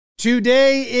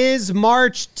Today is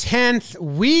March 10th.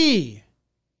 We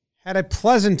had a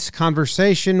pleasant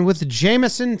conversation with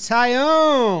Jameson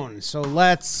Taillon. So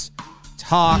let's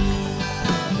talk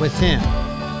with him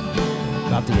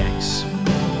about the Yanks.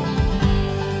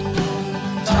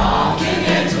 Talking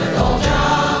Yanks with old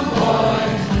John Boy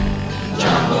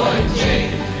and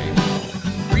Jake.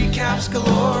 Recaps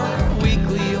galore,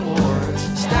 weekly awards,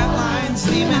 stat lines,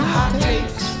 theme and hot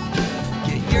takes.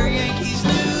 Get your Yankees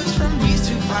news from these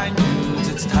two fine dudes.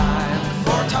 It's time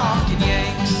for Talking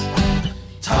Yanks.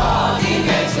 Talking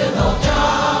Yanks with old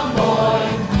John Boy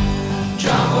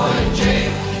and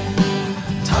Jake.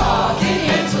 Talking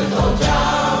Yanks with old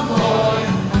John Boy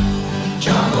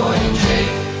and Jake.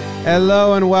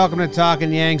 Hello and welcome to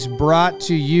Talking Yanks, brought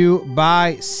to you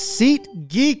by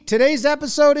SeatGeek. Today's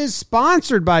episode is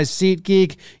sponsored by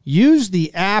SeatGeek. Use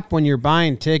the app when you're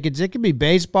buying tickets. It could be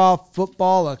baseball,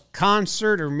 football, a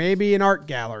concert, or maybe an art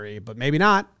gallery, but maybe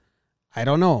not. I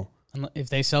don't know. If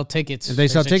they sell tickets. If they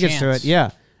sell tickets to it, yeah.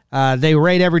 They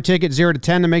rate every ticket 0 to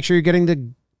 10 to make sure you're getting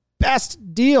the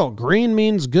best deal. Green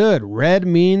means good. Red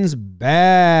means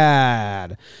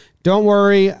bad. Don't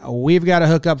worry. We've got a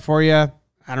hookup for you.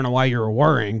 I don't know why you're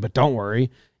worrying, but don't worry.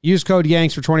 Use code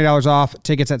YANKS for $20 off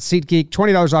tickets at SeatGeek.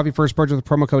 $20 off your first purchase with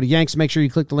promo code YANKS. Make sure you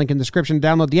click the link in the description.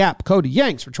 Download the app. Code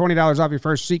YANKS for $20 off your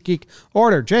first SeatGeek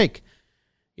order. Jake,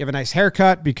 you have a nice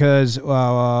haircut because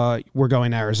we're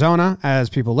going to Arizona. As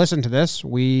people listen to this,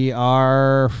 we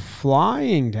are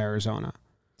flying to Arizona.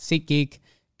 SeatGeek,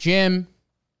 Jim,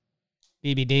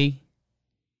 BBD,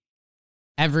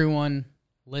 everyone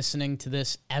listening to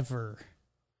this ever.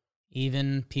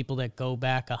 Even people that go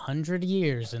back 100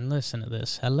 years and listen to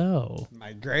this. Hello.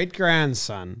 My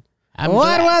great-grandson. I'm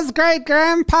What glad. was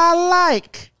great-grandpa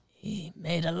like? He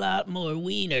made a lot more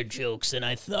wiener jokes than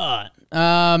I thought.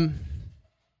 I'm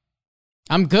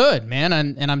good, man,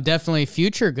 and I'm definitely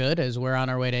future good as we're on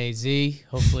our way to AZ,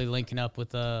 hopefully linking up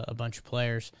with a bunch of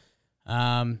players.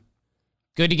 Good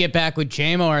to get back with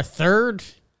JMO, our third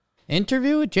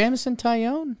interview with Jameson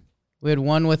Taillon. We had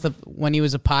one when he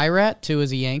was a Pirate, two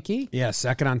as a Yankee. Yeah,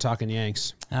 second on Talking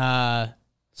Yanks.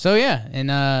 So yeah,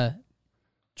 and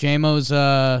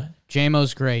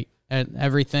JMO's great at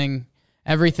everything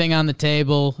on the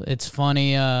table. It's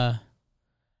funny,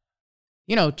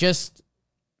 just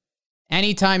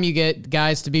anytime you get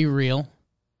guys to be real,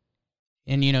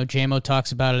 and JMO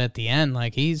talks about it at the end,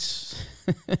 like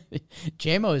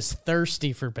JMO is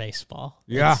thirsty for baseball.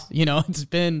 Yeah, it's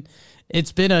been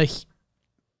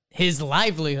his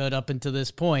livelihood up until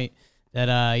this point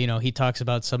that, he talks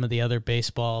about some of the other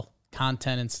baseball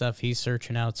content and stuff he's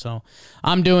searching out. So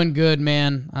I'm doing good,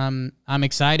 man. I'm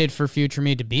excited for future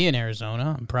me to be in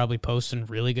Arizona. I'm probably posting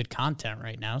really good content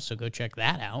right now, so go check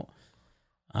that out.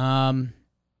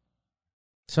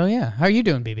 So yeah, how are you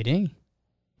doing, BBD?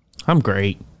 I'm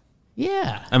great.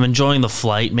 Yeah. I'm enjoying the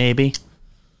flight, maybe.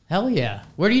 Hell yeah.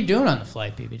 What are you doing on the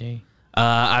flight, BBD?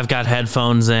 I've got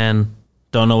headphones in.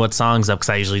 Don't know what song's up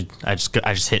because I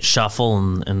just hit shuffle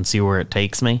and see where it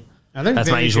takes me. That's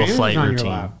my usual flight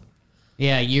routine.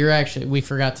 Yeah, we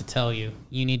forgot to tell you.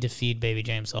 You need to feed Baby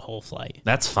James the whole flight.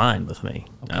 That's fine with me.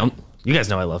 Okay. You guys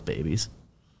know I love babies.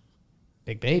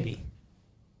 Big baby.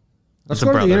 Let's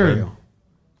go to the interview.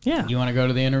 Yeah. You want to go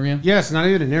to the interview? Yeah, it's not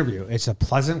even an interview. It's a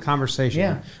pleasant conversation.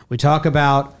 Yeah. We talk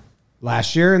about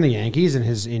last year in the Yankees and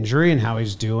his injury and how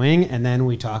he's doing, and then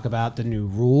we talk about the new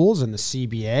rules and the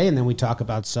CBA, and then we talk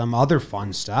about some other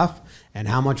fun stuff and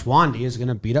how much Wandy is going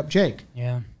to beat up Jake.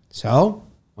 Yeah. So,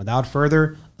 without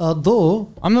further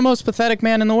ado, I'm the most pathetic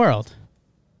man in the world.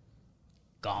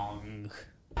 Gong.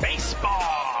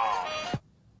 Baseball.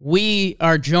 We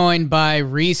are joined by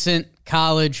recent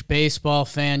college baseball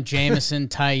fan Jameson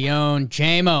Taillon.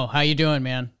 JMO, how you doing,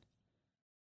 man?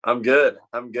 I'm good.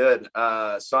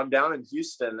 So I'm down in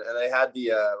Houston, and they had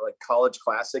the college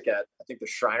classic at, I think, the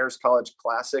Shriners College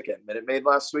Classic at Minute Maid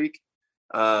last week.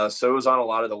 So it was on a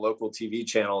lot of the local TV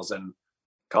channels, and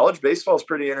college baseball is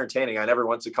pretty entertaining. I never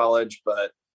went to college,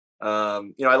 but I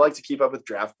like to keep up with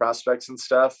draft prospects and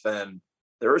stuff. And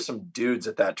there were some dudes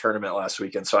at that tournament last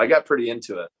weekend, so I got pretty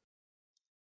into it.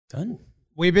 Done.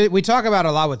 we talk about it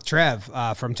a lot with Trev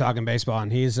from Talking Baseball,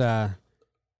 and he's a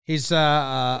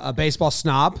baseball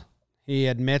snob. He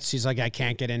admits, he's like, I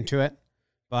can't get into it,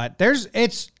 but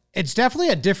it's definitely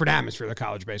a different atmosphere, the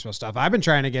college baseball stuff. I've been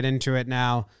trying to get into it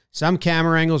now. Some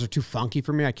camera angles are too funky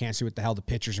for me. I can't see what the hell the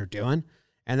pitchers are doing.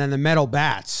 And then the metal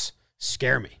bats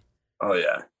scare me. Oh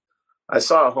yeah. I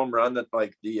saw a home run that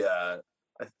I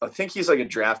think he's like a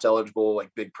draft eligible,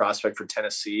 big prospect for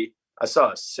Tennessee. I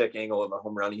saw a sick angle of a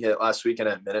home run he hit last weekend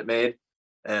at Minute Maid.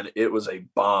 and it was a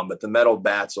bomb. But the metal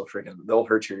bats they'll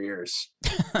hurt your ears.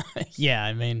 Yeah,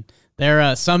 I mean,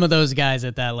 there some of those guys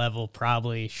at that level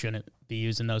probably shouldn't be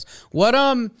using those.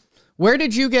 Where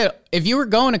did you get, if you were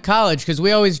going to college, because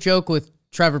we always joke with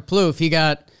Trevor Plouffe,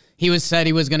 he said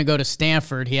he was going to go to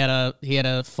Stanford. He had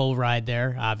a full ride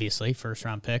there, obviously, first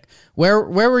round pick. Where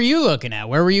were you looking at?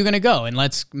 Where were you going to go? And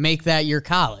let's make that your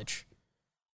college.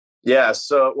 Yeah,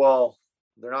 so well,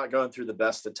 they're not going through the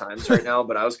best of times right now,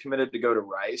 but I was committed to go to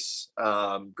Rice.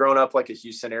 Growing up like a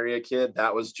Houston area kid,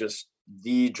 that was just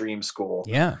the dream school.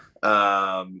 Yeah.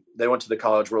 They went to the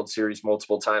College World Series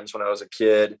multiple times when I was a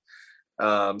kid.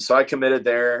 So I committed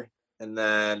there. And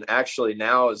then actually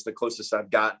now is the closest I've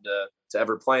gotten to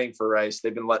ever playing for Rice.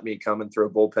 They've been letting me come and throw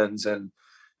bullpens, and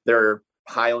they're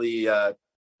highly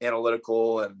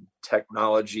analytical and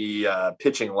technology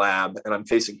pitching lab. And I'm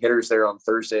facing hitters there on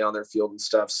Thursday on their field and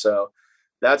stuff. So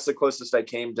that's the closest I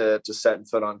came to setting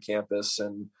foot on campus.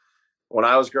 And when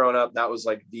I was growing up, that was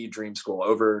like the dream school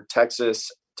over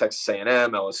Texas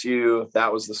A&M, LSU.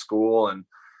 That was the school. And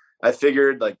I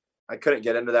figured like I couldn't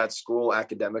get into that school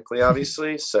academically,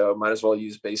 obviously. So might as well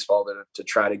use baseball to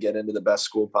try to get into the best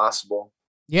school possible.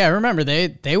 Yeah, I remember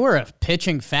they were a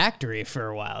pitching factory for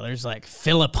a while. There's like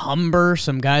Philip Humber,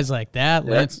 some guys like that.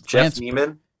 Yeah, Jeff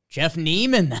Neiman. Jeff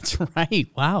Neiman, that's right.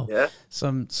 Wow. Yeah.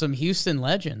 Some Houston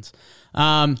legends.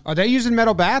 Are they using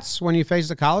metal bats when you face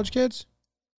the college kids?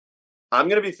 I'm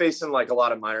going to be facing like a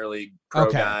lot of minor league pro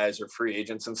guys or free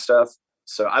agents and stuff.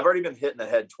 So I've already been hit in the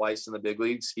head twice in the big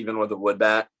leagues, even with a wood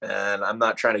bat. And I'm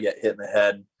not trying to get hit in the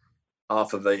head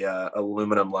off of a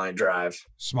aluminum line drive.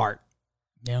 Smart.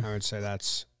 Yeah. I would say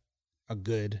that's a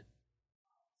good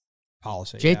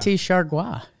policy. JT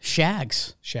Chargois,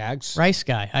 Shags, Rice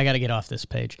guy. I got to get off this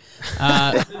page.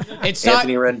 It's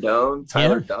Anthony Rendon,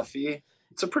 Tyler Duffy.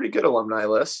 It's a pretty good alumni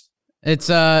list. It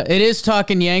is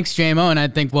talking Yanks, JMO, and I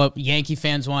think what Yankee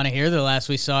fans want to hear. The last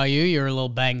we saw you, you're a little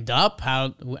banged up.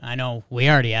 I know we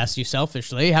already asked you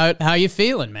selfishly. How you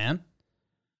feeling, man?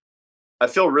 I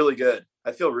feel really good.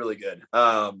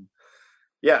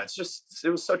 Yeah, it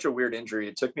was such a weird injury.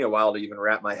 It took me a while to even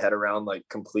wrap my head around like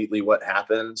completely what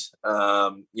happened.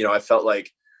 I felt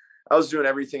like I was doing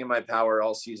everything in my power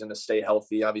all season to stay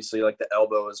healthy. Obviously, like the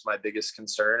elbow is my biggest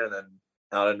concern. And then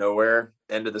out of nowhere,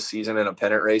 end of the season in a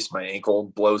pennant race, my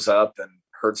ankle blows up and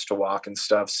hurts to walk and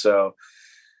stuff. So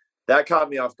that caught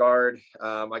me off guard.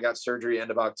 I got surgery end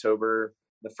of October.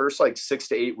 The first like 6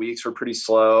 to 8 weeks were pretty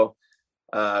slow.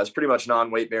 It was pretty much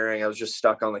non-weight bearing. I was just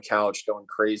stuck on the couch going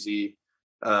crazy.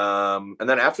 And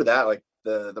then after that, like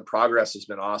the progress has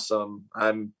been awesome.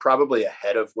 I'm probably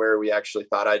ahead of where we actually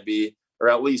thought I'd be, or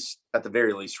at the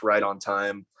very least, right on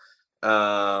time.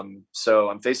 So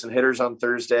I'm facing hitters on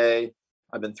Thursday.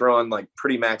 I've been throwing like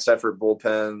pretty max effort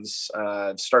bullpens.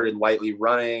 I've started lightly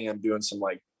running. I'm doing some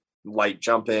like light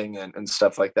jumping and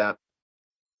stuff like that.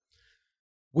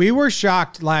 We were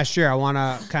shocked last year. I want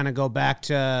to kind of go back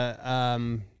to,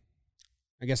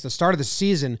 I guess, the start of the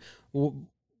season.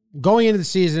 Going into the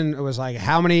season, it was like,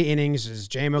 how many innings is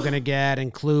JMO going to get,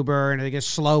 and Kluber, and they get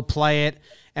slow play it.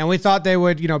 And we thought they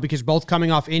would, because both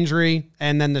coming off injury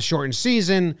and then the shortened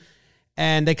season.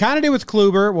 And they kind of did with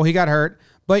Kluber. Well, he got hurt.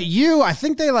 But I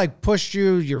think they like pushed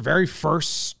you your very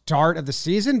first start of the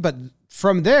season. But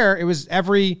from there, it was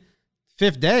every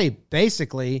fifth day,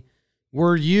 basically.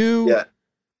 Were you... Yeah.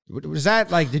 Was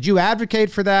that like, did you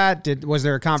advocate for that? Was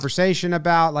there a conversation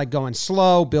about like going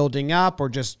slow, building up, or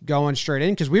just going straight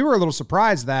in? Because we were a little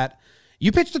surprised that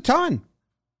you pitched a ton.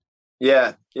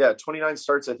 Yeah. 29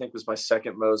 starts, I think, was my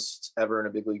second most ever in a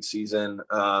big league season.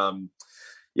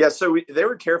 So they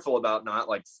were careful about not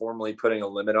like formally putting a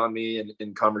limit on me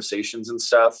in conversations and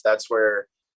stuff. That's where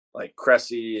like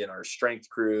Cressy and our strength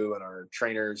crew and our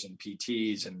trainers and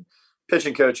PTs and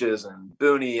pitching coaches and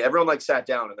Booney, everyone like sat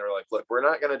down and they're like, look, we're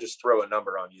not going to just throw a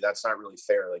number on you. That's not really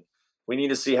fair. Like, we need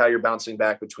to see how you're bouncing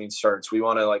back between starts. We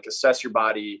want to like assess your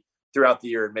body throughout the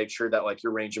year and make sure that like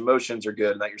your range of motions are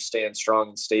good and that you're staying strong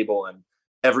and stable in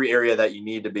every area that you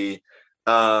need to be.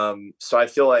 So I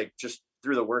feel like just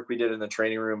through the work we did in the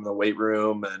training room, the weight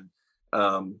room,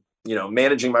 and,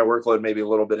 managing my workload maybe a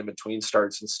little bit in between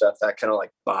starts and stuff, that kind of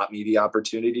like bought me the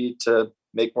opportunity to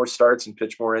make more starts and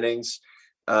pitch more innings.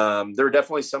 There were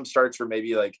definitely some starts where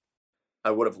maybe like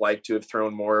I would have liked to have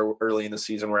thrown more early in the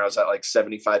season, where I was at like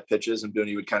 75 pitches, and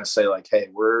Booney would kind of say like, hey,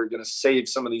 we're going to save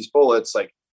some of these bullets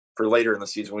like for later in the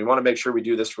season. We want to make sure we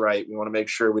do this right. We want to make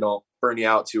sure we don't burn you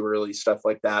out too early, stuff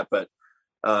like that. But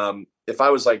if I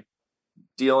was like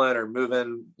dealing or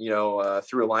moving,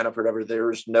 through a lineup or whatever, there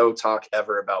was no talk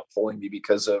ever about pulling me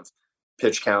because of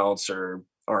pitch counts or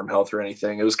arm health or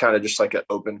anything. It was kind of just like an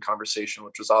open conversation,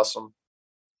 which was awesome.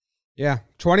 Yeah,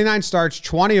 29 starts,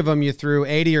 20 of them you threw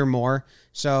 80 or more.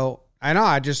 So I know,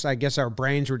 I guess our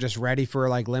brains were just ready for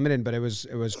like limited, but it was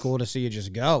cool to see you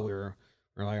just go. We're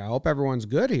like, I hope everyone's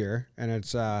good here, and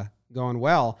it's going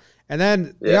well. And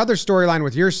then the other storyline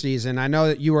with your season, I know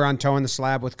that you were on Toeing the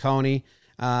Slab with Coney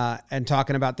and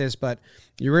talking about this, but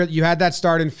you had that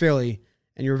start in Philly,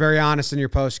 and you were very honest in your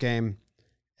post game,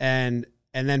 and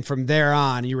then from there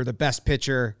on, you were the best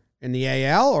pitcher in the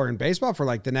AL or in baseball for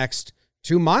like the next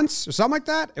 2 months or something like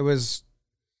that. It was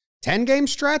 10-game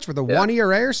stretch with a 1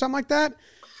 ERA or something like that.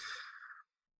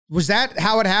 Was that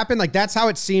how it happened? Like, that's how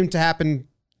it seemed to happen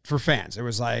for fans. It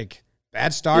was like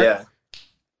bad start. Yeah.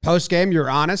 Post game,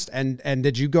 you're honest. And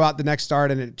did you go out the next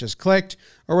start and it just clicked,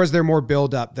 or was there more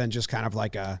build up than just kind of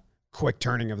like a quick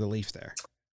turning of the leaf there?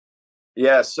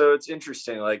 Yeah. So it's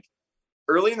interesting. Like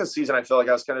early in the season, I felt like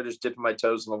I was kind of just dipping my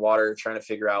toes in the water, trying to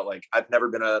figure out, like, I've never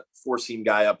been a 4-seam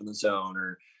guy up in the zone,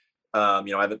 or, I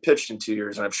haven't pitched in 2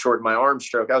 years and I've shortened my arm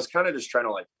stroke. I was kind of just trying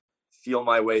to like feel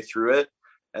my way through it.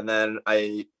 And then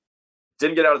I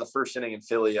didn't get out of the first inning in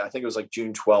Philly. I think it was like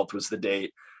June 12th was the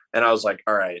date. And I was like,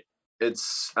 all right,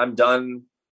 I'm done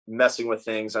messing with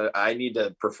things. I need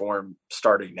to perform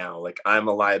starting now. Like, I'm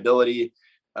a liability.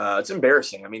 It's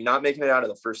embarrassing. I mean, not making it out of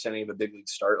the first inning of a big league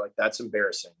start, like, that's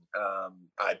embarrassing.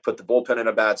 I put the bullpen in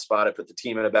a bad spot. I put the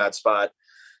team in a bad spot.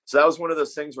 So that was one of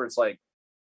those things where it's like,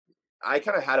 I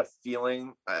kind of had a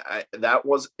feeling that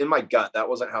was in my gut. That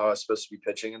wasn't how I was supposed to be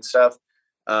pitching and stuff.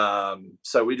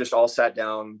 So we just all sat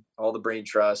down, all the brain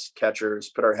trust, catchers,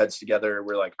 put our heads together.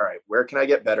 We're like, all right, where can I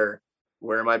get better?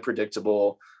 Where am I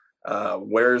predictable?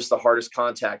 Where's the hardest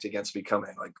contact against me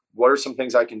coming? Like, what are some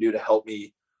things I can do to help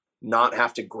me not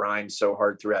have to grind so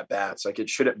hard through at bats? Like, it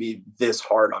shouldn't be this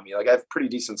hard on me. Like, I have pretty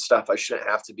decent stuff. I shouldn't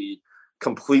have to be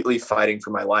completely fighting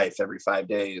for my life every 5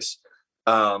 days.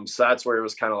 So that's where it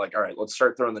was kind of like, all right, let's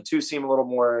start throwing the 2-seam a little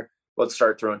more. Let's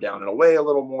start throwing down and away a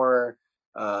little more.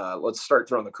 Let's start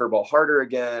throwing the curveball harder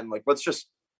again. Like, let's just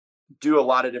do a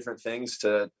lot of different things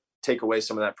to take away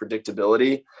some of that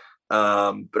predictability.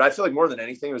 But I feel like more than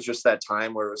anything, it was just that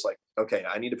time where it was like, okay,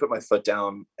 I need to put my foot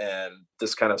down, and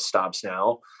this kind of stops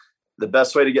now. The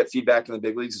best way to get feedback in the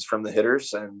big leagues is from the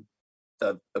hitters, and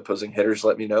the opposing hitters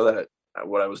let me know that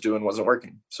what I was doing wasn't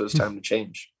working. So it's time to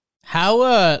change.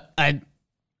 How,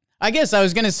 I guess I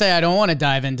was going to say, I don't want to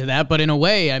dive into that, but in a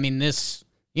way, I mean, this,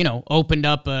 opened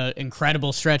up an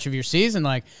incredible stretch of your season.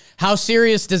 Like, how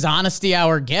serious does Honesty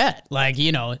Hour get? Like,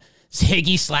 is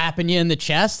Higgy slapping you in the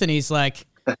chest and he's like,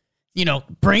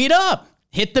 bring it up,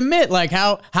 hit the mitt. Like,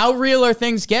 how real are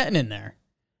things getting in there?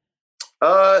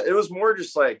 It was more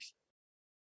just like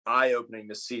eye-opening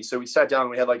to see. So we sat down and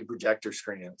we had like a projector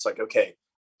screen, and it's like, okay,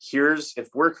 if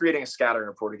we're creating a scouting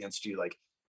report against you, like,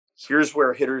 here's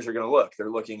where hitters are going to look.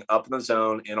 They're looking up in the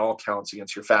zone in all counts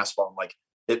against your fastball. And like,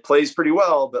 it plays pretty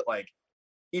well, but like,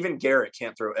 even Garrett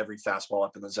can't throw every fastball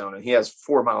up in the zone, and he has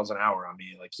 4 miles an hour on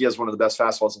me. Like, he has one of the best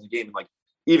fastballs in the game. And like,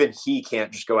 even he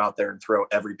can't just go out there and throw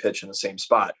every pitch in the same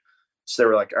spot. So they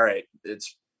were like, all right,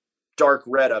 it's dark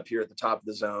red up here at the top of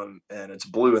the zone and it's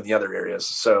blue in the other areas.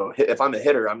 So if I'm a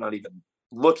hitter, I'm not even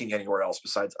looking anywhere else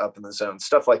besides up in the zone,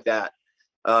 stuff like that.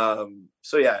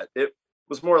 So yeah, it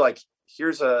was more like,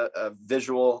 here's a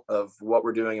visual of what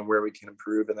we're doing and where we can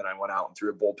improve. And then I went out and threw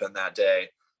a bullpen that day,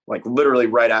 like literally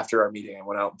right after our meeting. I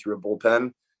went out and threw a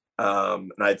bullpen.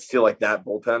 And I feel like that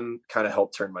bullpen kind of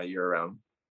helped turn my year around.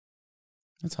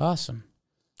 That's awesome.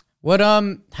 What,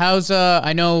 how's,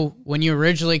 I know when you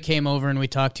originally came over and we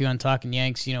talked to you on Talking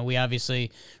Yanks, we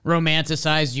obviously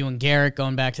romanticized you and Garrett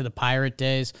going back to the Pirate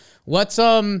days. What's,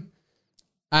 I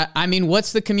mean,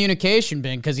 what's the communication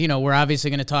been? Because, we're obviously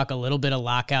going to talk a little bit of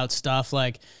lockout stuff.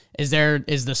 Like, is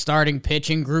the starting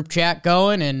pitching group chat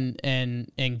going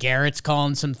and Garrett's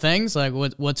calling some things? Like,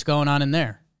 what's going on in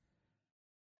there?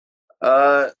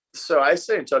 So I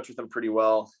stay in touch with him pretty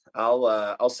well.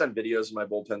 I'll send videos of my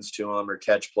bullpens to him, or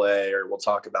catch play, or we'll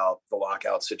talk about the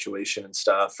lockout situation and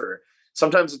stuff. Or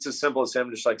sometimes it's as simple as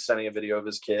him just like sending a video of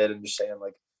his kid and just saying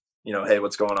like, hey,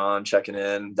 what's going on, checking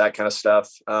in, that kind of stuff.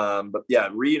 But yeah,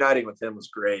 reuniting with him was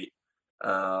great.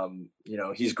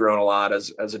 He's grown a lot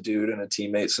as a dude and a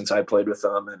teammate since I played with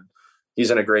him, and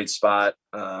he's in a great spot.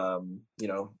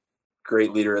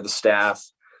 Great leader of the staff.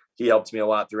 He helped me a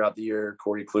lot throughout the year.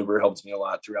 Corey Kluber helped me a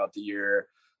lot throughout the year.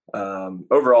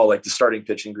 Overall, like the starting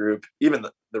pitching group, even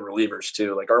the relievers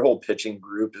too, like our whole pitching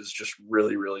group is just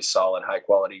really, really solid, high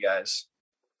quality guys.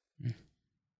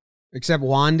 Except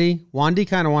Wandy. Wandy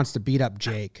kind of wants to beat up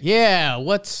Jake. Yeah.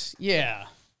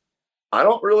 I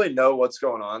don't really know what's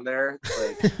going on there.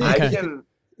 Like, okay.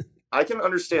 I can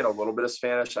understand a little bit of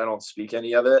Spanish. I don't speak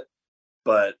any of it,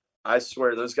 but I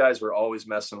swear those guys were always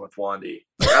messing with Wandy.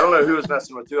 Like, I don't know who was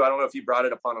messing with who. I don't know if he brought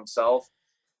it upon himself,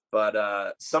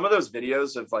 but some of those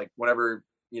videos of like whenever,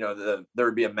 there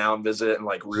would be a mound visit and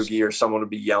like Rugi or someone would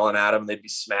be yelling at him, they'd be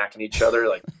smacking each other.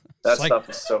 Like that stuff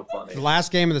is so funny. The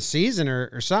last game of the season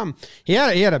or something. He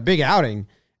had a big outing.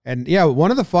 And yeah,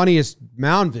 one of the funniest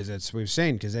mound visits we've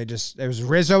seen because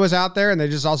Rizzo was out there and they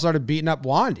just all started beating up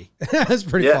Wandy. That's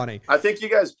pretty funny. I think you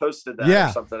guys posted that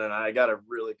or something, and I got a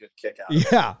really good kick out of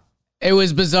it. Yeah. It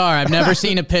was bizarre. I've never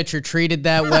seen a pitcher treated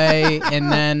that way.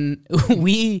 And then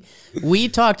we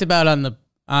talked about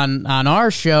on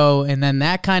our show, and then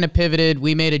that kind of pivoted.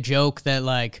 We made a joke that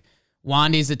like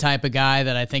Wandy's the type of guy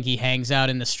that I think he hangs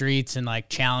out in the streets and like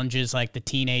challenges like the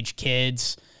teenage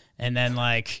kids. And then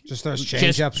like just those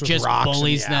change-ups with rocks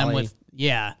bullies in the alley. them with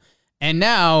And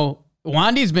now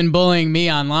Wandy's been bullying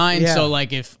me online. So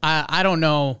like if I don't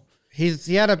know,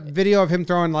 he had a video of him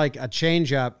throwing like a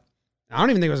change-up. I don't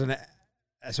even think it was an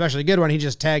especially good one. He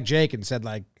just tagged Jake and said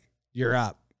like, "You're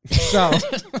up." So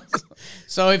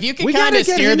so if you can kind of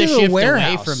steer the shift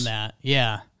away from that,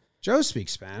 Joe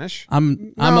speaks Spanish.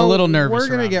 I'm a little nervous. We're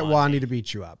gonna get Wandy to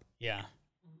beat you up. Yeah,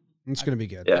 it's gonna be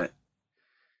good. Yeah,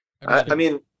 I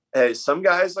mean. Hey, some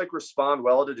guys like respond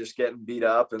well to just getting beat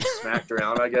up and smacked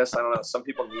around, I guess. I don't know. Some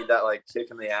people need that like kick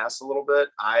in the ass a little bit.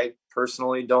 I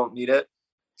personally don't need it.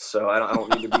 So I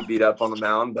don't need to be beat up on the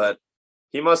mound, but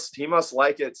he must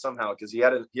like it somehow because he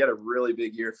had a really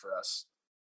big year for us.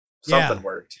 Something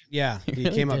worked. Yeah, he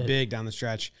came up big down the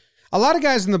stretch. A lot of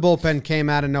guys in the bullpen came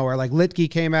out of nowhere. Like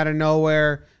Litke came out of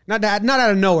nowhere. Not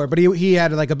out of nowhere, but he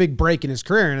had like a big break in his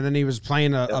career, and then he was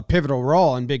playing a pivotal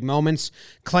role in big moments.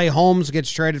 Clay Holmes gets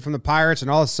traded from the Pirates,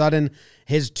 and all of a sudden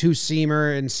his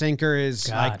two-seamer and sinker is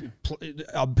like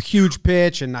a huge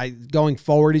pitch, and going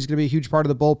forward he's going to be a huge part of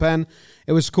the bullpen.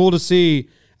 It was cool to see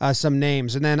some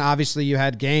names, and then obviously you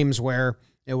had games where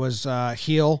it was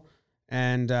Heel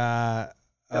and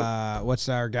what's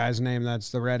our guy's name?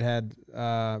 That's the redhead.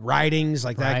 Ridings,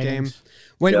 like that game.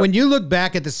 When you look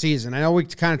back at the season, I know we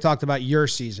kind of talked about your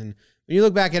season. When you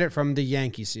look back at it from the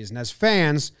Yankee season, as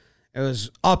fans, it was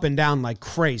up and down like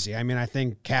crazy. I mean, I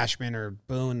think Cashman or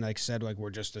Boone said we're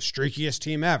just the streakiest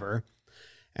team ever,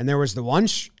 and there was the one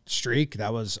streak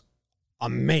that was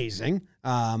amazing,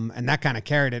 and that kind of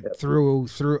carried it through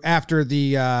after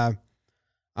the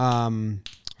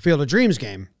Field of Dreams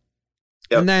game.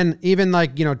 Yep. And then even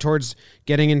towards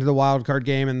getting into the wild card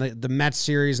game and the Mets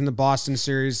series and the Boston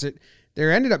series,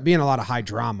 there ended up being a lot of high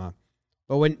drama.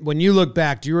 But when you look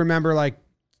back, do you remember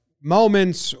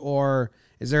moments, or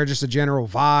is there just a general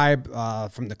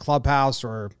vibe from the clubhouse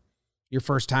or your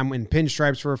first time in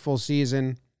pinstripes for a full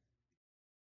season?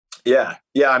 Yeah.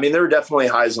 I mean, there were definitely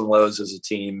highs and lows as a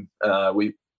team.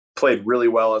 We played really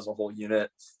well as a whole unit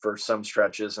for some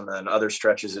stretches, and then other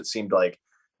stretches it seemed like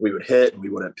we would hit and we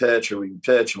wouldn't pitch, or we would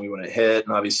pitch and we wouldn't hit.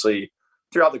 And obviously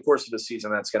throughout the course of the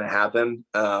season, that's going to happen.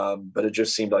 But it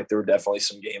just seemed like there were definitely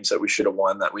some games that we should have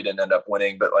won that we didn't end up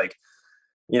winning. But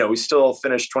we still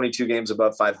finished 22 games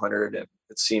above 500. And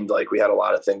it seemed like we had a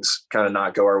lot of things kind of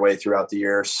not go our way throughout the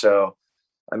year. So,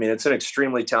 I mean, it's an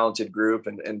extremely talented group,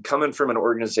 and coming from an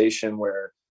organization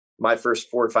where my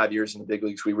first 4 or 5 years in the big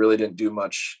leagues, we really didn't do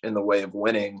much in the way of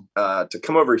winning, to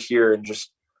come over here and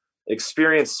just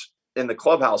experience in the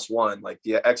clubhouse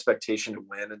the expectation to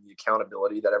win and the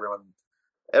accountability that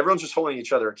everyone's just holding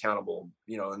each other accountable.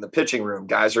 In the pitching room,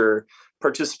 guys are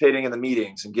participating in the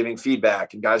meetings and giving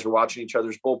feedback, and guys are watching each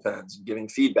other's bullpens and giving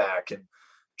feedback, and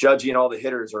Judgy and all the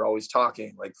hitters are always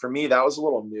talking. For me, that was a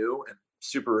little new and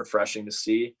super refreshing to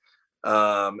see.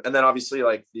 And then obviously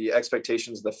the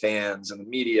expectations of the fans and the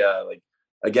media,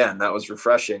 again, that was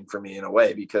refreshing for me in a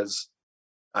way, because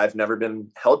I've never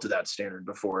been held to that standard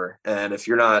before. And if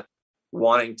you're not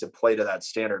wanting to play to that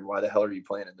standard, why the hell are you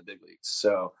playing in the big leagues?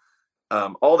 So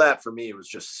all that for me was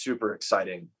just super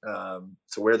exciting, to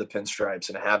wear the pinstripes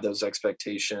and have those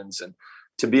expectations, and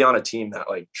to be on a team that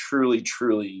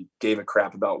truly gave a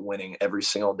crap about winning every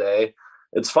single day.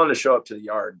 It's fun to show up to the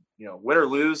yard, win or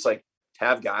lose, to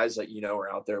have guys that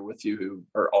are out there with you who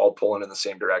are all pulling in the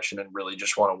same direction and really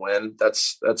just want to win.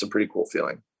 That's a pretty cool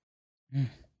feeling.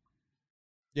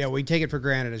 Yeah, we take it for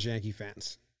granted as Yankee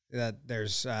fans that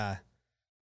there's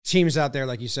teams out there,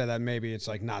 like you said, that maybe it's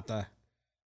not the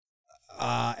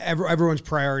everyone's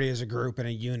priority as a group and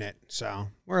a unit. So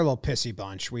we're a little pissy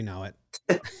bunch. We know it.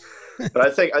 But I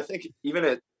think even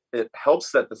it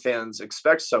helps that the fans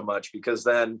expect so much, because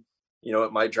then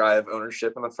it might drive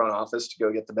ownership in the front office to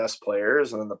go get the best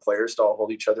players, and then the players to all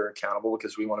hold each other accountable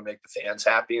because we want to make the fans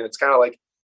happy. And it's kind of like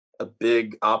a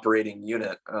big operating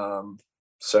unit.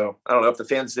 So I don't know, if the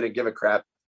fans didn't give a crap,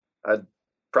 I'd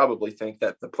probably think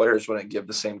that the players wouldn't give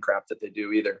the same crap that they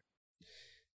do either.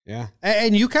 Yeah.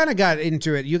 And you kind of got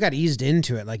into it. You got eased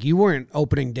into it. Like you weren't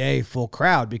opening day full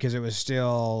crowd because it was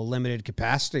still limited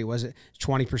capacity. Was it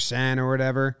 20% or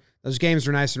whatever? Those games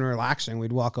were nice and relaxing.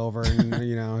 We'd walk over and,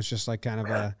 it's just like kind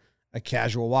of a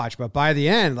casual watch. But by the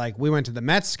end, like we went to the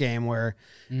Mets game where,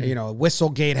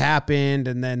 Whistlegate happened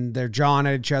and then they're jawing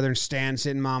at each other and Stan's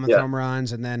hitting mammoth home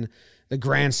runs. And then the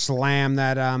grand slam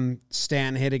that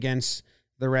Stan hit against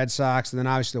the Red Sox. And then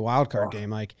obviously the wild card game.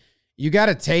 Like you got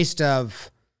a taste of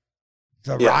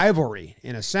the rivalry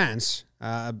in a sense,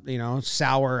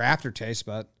 sour aftertaste,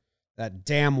 but that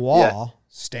damn wall,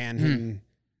 Stan hitting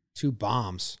 2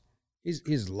 bombs.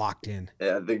 He's locked in.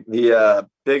 Yeah, the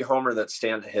big homer that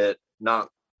Stan hit, I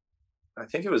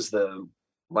think it was the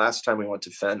last time we went to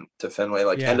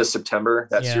Fenway, end of September,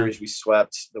 that series we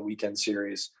swept, the weekend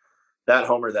series. That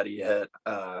homer that he hit,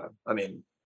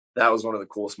 that was one of the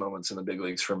coolest moments in the big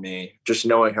leagues for me. Just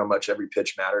knowing how much every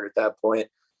pitch mattered at that point.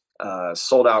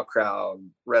 Sold out crowd,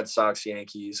 Red Sox,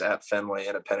 Yankees at Fenway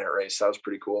in a pennant race. That was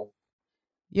pretty cool.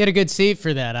 You had a good seat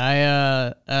for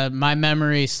that. My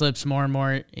memory slips more and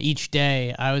more each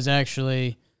day. I was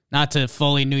actually, not to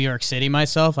fully New York City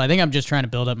myself, I think I'm just trying to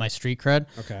build up my street cred.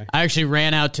 Okay. I actually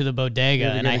ran out to the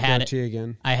bodega and I had it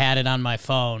again. I had it on my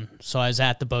phone. So I was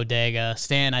at the bodega.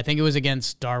 Stan, I think it was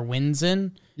against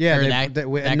Darwinzon. Yeah,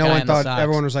 no one thought,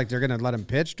 everyone was like, they're going to let him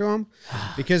pitch to him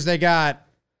because they got,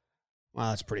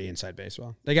 well, that's pretty inside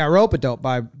baseball. They got rope-a-dope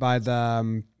by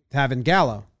the having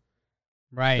Gallo.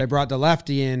 Right. They brought the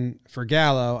lefty in for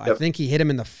Gallo. Yep. I think he hit him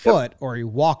in the foot or he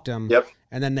walked him. Yep.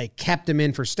 And then they kept him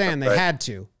in for Stan. They had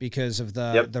to because of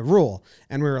the rule.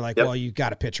 And we were like, well, you got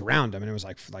to pitch around him. And it was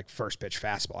like first pitch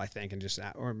fastball, I think, and just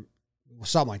or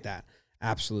something like that.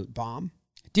 Absolute bomb.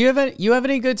 Do you have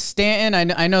any good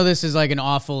Stanton? I know this is like an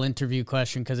awful interview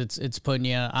question because it's putting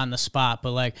you on the spot,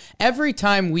 but like every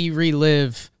time we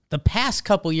relive the past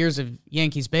couple years of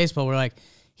Yankees baseball, we're like,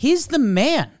 he's the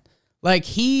man. Like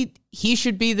he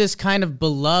should be this kind of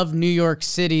beloved New York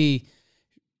City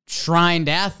shrined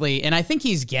athlete, and I think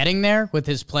he's getting there with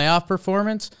his playoff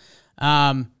performance.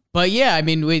 But yeah,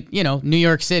 New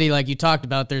York City, like you talked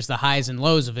about, there's the highs and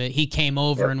lows of it. He came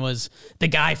over and was the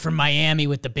guy from Miami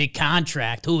with the big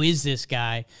contract. Who is this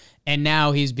guy? And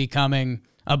now he's becoming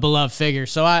a beloved figure.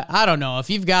 So I don't know if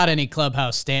you've got any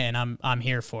Clubhouse Stanton. I'm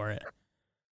here for it.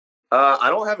 I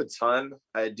don't have a ton.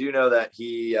 I do know that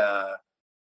he. I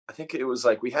think it was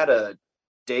like we had a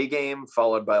day game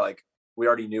followed by we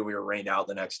already knew we were rained out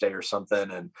the next day or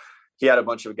something. And he had a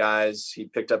bunch of guys. He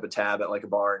picked up a tab at a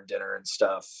bar and dinner and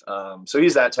stuff. So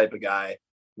he's that type of guy,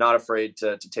 not afraid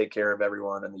to take care of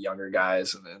everyone and the younger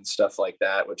guys and stuff like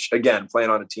that, which again,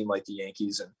 playing on a team like the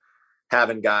Yankees and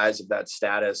having guys of that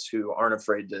status who aren't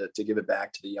afraid to give it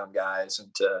back to the young guys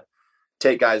and to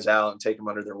take guys out and take them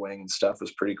under their wing and stuff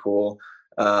was pretty cool.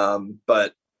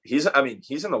 But he's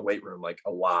in the weight room a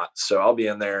lot. So I'll be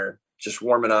in there just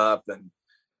warming up and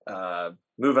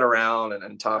moving around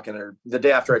and talking, or the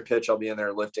day after I pitch, I'll be in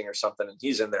there lifting or something. And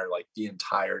he's in there the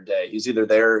entire day. He's either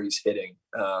there or he's hitting.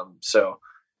 So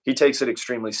he takes it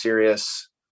extremely serious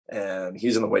and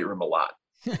he's in the weight room a lot.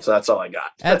 So that's all I got.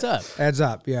 Adds up. Adds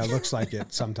up. Yeah, it looks like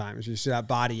it sometimes. You see that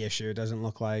body issue. It doesn't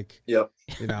look like, I've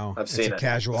seen a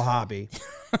casual hobby.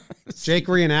 Jake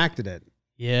reenacted it.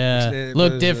 Yeah, it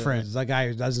looked was, different. It's a guy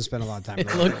who doesn't spend a lot of time.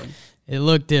 It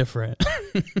looked different.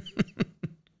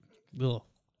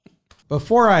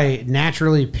 Before I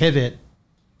naturally pivot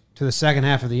to the second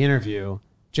half of the interview,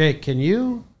 Jake, can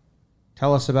you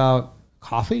tell us about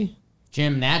coffee?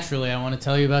 Jim, naturally, I want to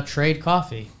tell you about Trade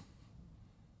Coffee.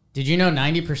 Did you know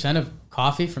 90% of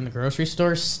coffee from the grocery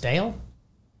store is stale?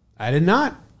 I did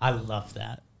not. I love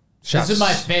that. Shucks. This is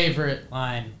my favorite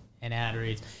line in ad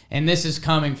reads. And this is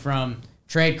coming from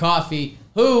Trade Coffee,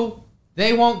 who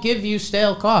they won't give you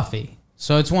stale coffee.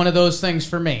 So it's one of those things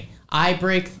for me. I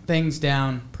break things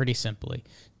down pretty simply.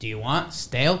 Do you want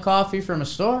stale coffee from a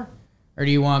store? Or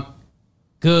do you want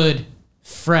good,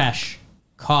 fresh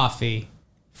coffee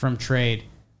from Trade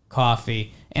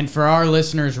Coffee? And for our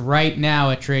listeners right now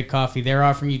at Trade Coffee, they're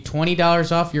offering you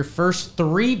 $20 off your first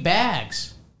 3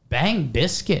 bags. Bang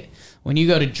Biscuit. When you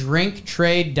go to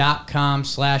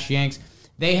drinktrade.com/Yanks,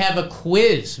 they have a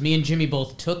quiz. Me and Jimmy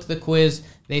both took the quiz.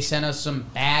 They sent us some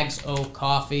bags of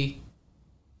coffee.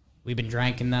 We've been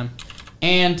drinking them.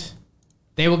 And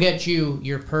they will get you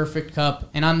your perfect cup.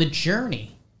 And on the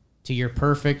journey to your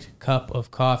perfect cup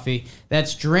of coffee,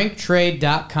 that's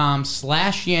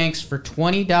drinktrade.com/Yanks for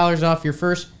 $20 off your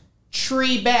first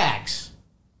 3 bags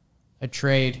of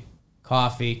Trade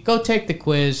Coffee. Go take the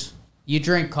quiz. You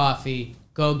drink coffee.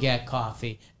 Go get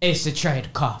coffee. It's a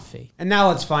Trade Coffee. And now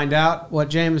let's find out what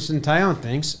Jameson Tyone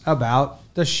thinks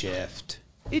about the shift.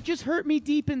 It just hurt me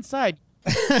deep inside.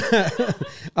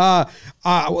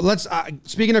 Let's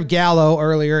speaking of Gallo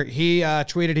earlier, he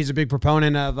tweeted he's a big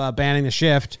proponent of banning the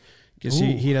shift because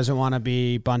he doesn't want to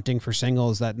be bunting for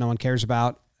singles that no one cares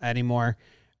about anymore.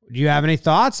 Do you have any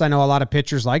thoughts? I know a lot of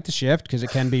pitchers like the shift because it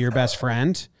can be your best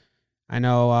friend. I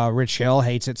know Rich Hill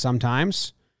hates it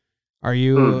sometimes. Are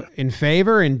you in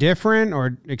favor, indifferent,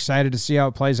 or excited to see how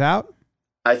it plays out?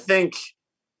 I think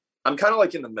I'm kind of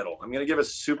like in the middle. I'm going to give a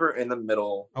super in the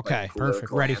middle. Okay,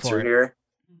 perfect. Ready for it. Here.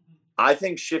 I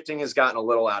think shifting has gotten a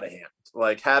little out of hand.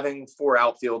 Like having 4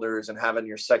 outfielders and having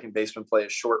your second baseman play a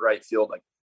short right field. Like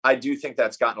I do think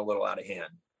that's gotten a little out of hand.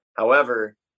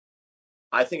 However,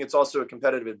 I think it's also a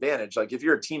competitive advantage. Like if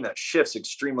you're a team that shifts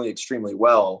extremely, extremely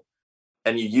well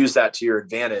and you use that to your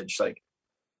advantage, like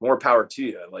more power to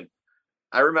you. Like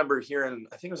I remember hearing,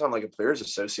 I think it was on like a Players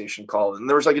Association call, and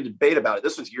there was like a debate about it.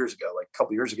 This was years ago, like a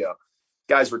couple years ago.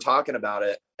 Guys were talking about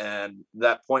it, and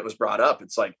that point was brought up.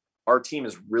 It's like our team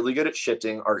is really good at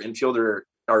shifting. Our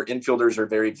infielders are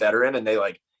very veteran, and they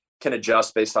like can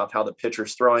adjust based off how the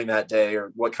pitcher's throwing that day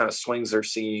or what kind of swings they're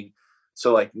seeing.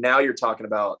 So like now you're talking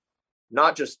about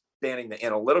not just banning the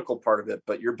analytical part of it,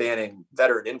 but you're banning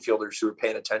veteran infielders who are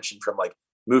paying attention from like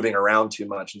moving around too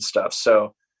much and stuff.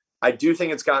 So I do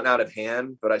think it's gotten out of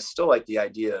hand, but I still like the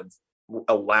idea of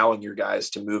allowing your guys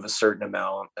to move a certain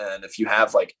amount. And if you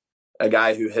have like a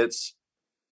guy who hits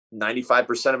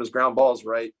 95% of his ground balls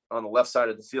right on the left side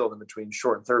of the field in between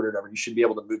short and third or whatever, you should be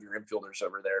able to move your infielders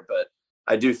over there. But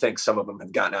I do think some of them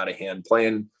have gotten out of hand.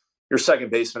 Playing your second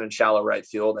baseman in shallow right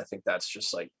field, I think that's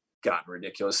just like gotten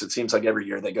ridiculous. It seems like every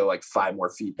year they go like 5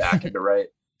 more feet back into right.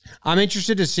 I'm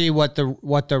interested to see what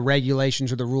the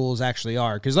regulations or the rules actually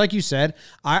are. Because like you said,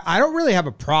 I don't really have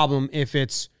a problem if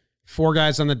it's 4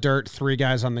 guys on the dirt, 3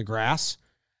 guys on the grass.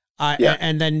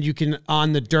 And then you can,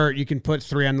 on the dirt, you can put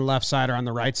 3 on the left side or on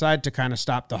the right side to kind of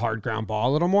stop the hard ground ball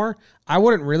a little more. I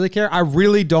wouldn't really care. I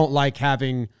really don't like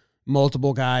having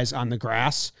multiple guys on the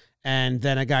grass and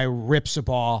then a guy rips a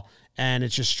ball and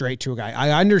it's just straight to a guy.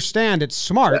 I understand it's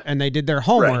smart and they did their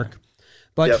homework. Right.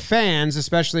 But fans,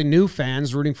 especially new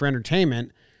fans rooting for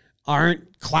entertainment,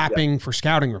 aren't clapping for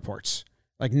scouting reports.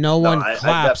 Like no one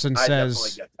claps and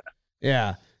says,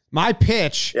 yeah, my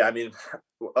pitch. Yeah. I mean,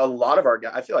 a lot of our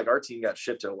guys, I feel like our team got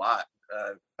shifted a lot.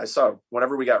 I saw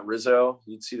whenever we got Rizzo,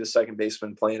 you'd see the second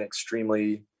baseman playing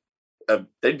extremely,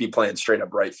 they'd be playing straight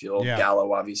up right field. Yeah.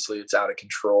 Gallo, obviously it's out of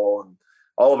control. And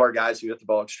all of our guys who hit the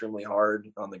ball extremely hard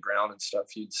on the ground and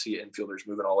stuff, you'd see infielders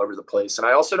moving all over the place. And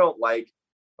I also don't like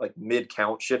mid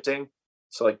count shifting.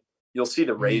 So like you'll see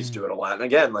the Rays do it a lot. And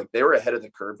again, like they were ahead of the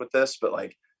curve with this, but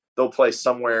like they'll play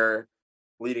somewhere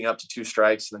leading up to 2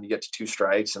 strikes. And then you get to 2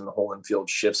 strikes and the whole infield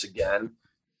shifts again.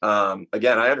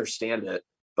 Again, I understand it,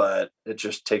 but it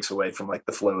just takes away from like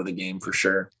the flow of the game for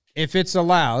sure. If it's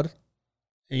allowed,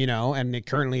 you know, and it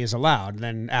currently is allowed,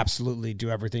 then absolutely do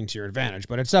everything to your advantage.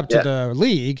 But it's up to the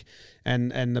league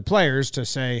and the players to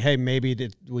say, hey,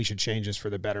 maybe we should change this for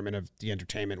the betterment of the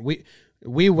entertainment.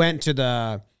 We went to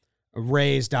the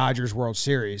Rays-Dodgers World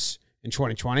Series in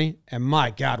 2020, and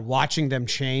my God, watching them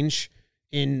change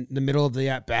in the middle of the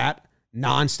at-bat,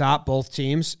 nonstop, both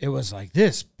teams, it was like,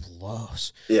 this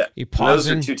blows. Yeah. Those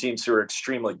are 2 teams who are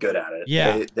extremely good at it.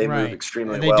 Yeah. They move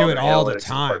extremely well. They do it all the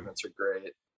time. Are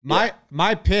great.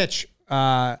 My pitch,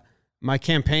 my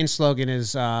campaign slogan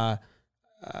is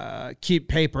keep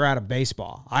paper out of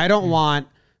baseball. I don't want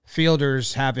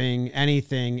fielders having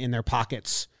anything in their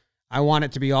pockets. I want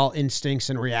it to be all instincts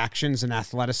and reactions and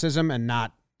athleticism and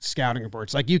not scouting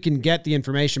reports. Like you can get the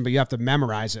information, but you have to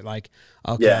memorize it. Like,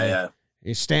 okay,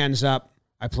 he stands up.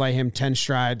 I play him 10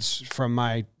 strides from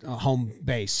my home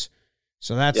base.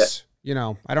 So that's, you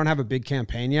know, I don't have a big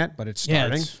campaign yet, but it's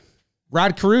starting.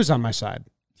 Rod Carew's on my side.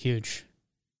 Huge.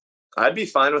 I'd be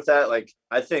fine with that. Like,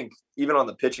 I think even on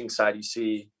the pitching side, you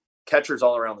see catchers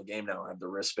all around the game now have the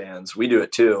wristbands. We do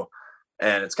it too.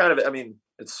 And it's kind of, I mean,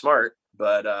 it's smart,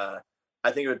 but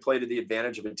I think it would play to the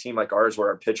advantage of a team like ours where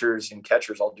our pitchers and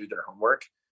catchers all do their homework.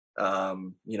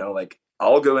 You know, like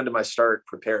I'll go into my start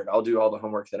prepared. I'll do all the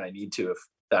homework that I need to if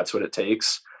that's what it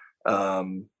takes.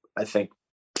 I think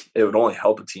it would only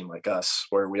help a team like us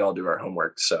where we all do our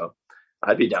homework. So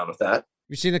I'd be down with that.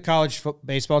 You see the college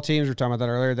baseball teams, we were talking about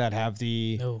that earlier, that have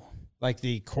the like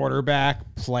the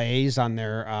quarterback plays on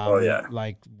their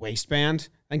like waistband.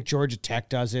 I think Georgia Tech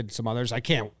does it. Some others.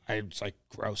 It's like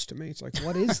gross to me. It's like,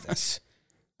 what is this?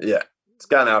 Yeah, it's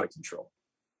gotten out of control.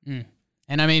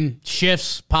 And I mean,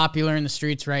 shifts popular in the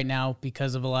streets right now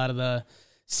because of a lot of the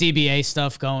CBA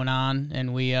stuff going on.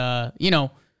 And we, you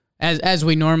know, As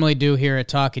we normally do here at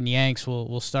Talking Yanks,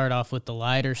 we'll start off with the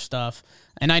lighter stuff.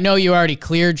 And I know you already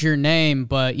cleared your name,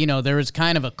 but there was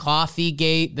kind of a coffee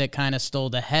gate that kind of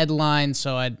stole the headline.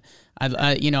 So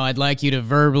I'd like you to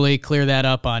verbally clear that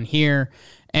up on here.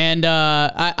 And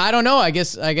I don't know. I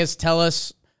guess tell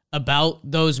us about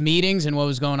those meetings and what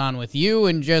was going on with you,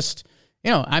 and just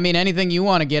anything you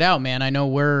want to get out, man. I know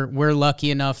we're lucky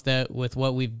enough that with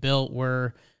what we've built,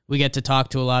 we get to talk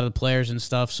to a lot of the players and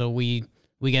stuff. So we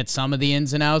get some of the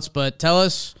ins and outs, but tell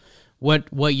us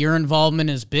what your involvement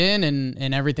has been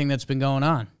and everything that's been going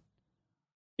on.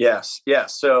 Yes. Yeah.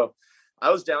 So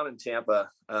I was down in Tampa.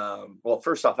 Well,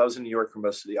 first off, I was in New York for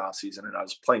most of the off season, and I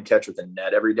was playing catch with a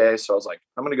net every day. So I was like,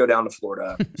 I'm going to go down to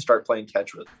Florida, start playing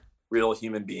catch with real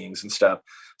human beings and stuff.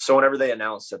 So whenever they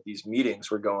announced that these meetings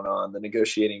were going on, the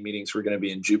negotiating meetings were going to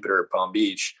be in Jupiter or Palm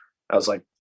Beach, I was like,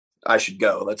 I should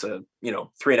go. That's a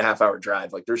 3.5 hour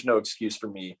drive. Like, there's no excuse for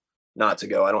me not to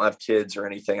go. I don't have kids or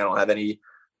anything. I don't have any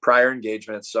prior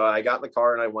engagements. So I got in the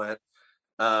car and I went.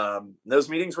 Those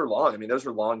meetings were long. I mean, those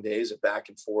were long days of back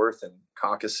and forth and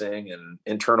caucusing and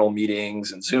internal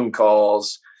meetings and Zoom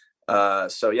calls.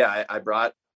 So yeah, I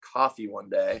brought coffee one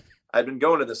day. I'd been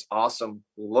going to this awesome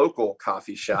local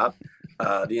coffee shop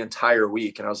the entire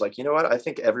week. And I was like, you know what? I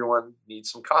think everyone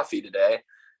needs some coffee today.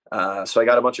 So I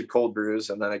got a bunch of cold brews,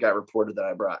 and then I got reported that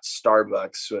I brought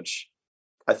Starbucks, which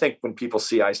I think when people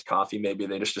see iced coffee, maybe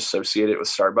they just associate it with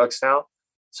Starbucks now.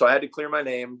 So I had to clear my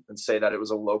name and say that it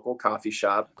was a local coffee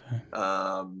shop. Okay.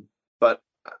 But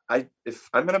if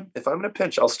I'm gonna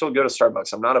pinch, I'll still go to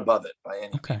Starbucks. I'm not above it by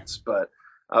any means, but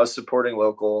I was supporting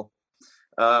local.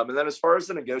 And then as far as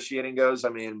the negotiating goes, I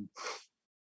mean,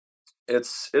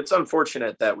 it's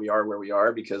unfortunate that we are where we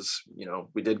are because,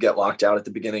 we did get locked out at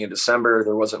the beginning of December.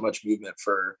 There wasn't much movement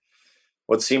for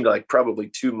what seemed like probably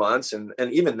 2 months. And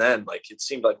even then, like, it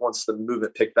seemed like once the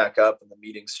movement picked back up and the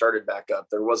meetings started back up,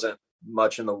 there wasn't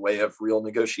much in the way of real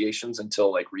negotiations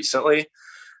until like recently.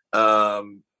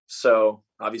 So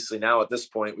obviously now at this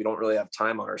point, we don't really have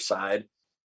time on our side.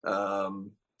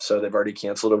 So they've already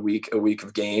canceled a week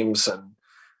of games, and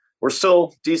we're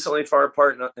still decently far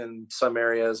apart in some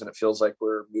areas, and it feels like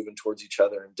we're moving towards each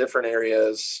other in different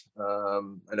areas. I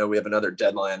know we have another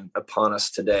deadline upon us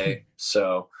today,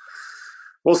 so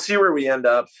we'll see where we end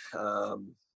up.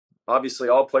 Obviously,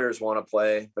 all players want to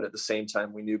play, but at the same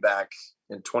time, we knew back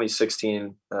in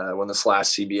 2016 when this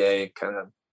last CBA kind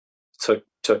of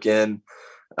took in,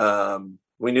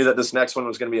 we knew that this next one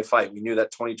was going to be a fight. We knew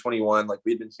that 2021, like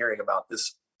we'd been hearing about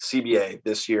this CBA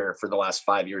this year for the last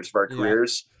 5 years of our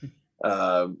careers.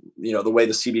 The way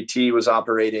the CBT was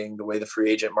operating, the way the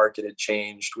free agent market had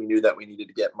changed, we knew that we needed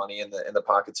to get money in the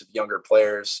pockets of younger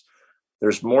players.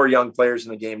 There's more young players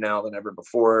in the game now than ever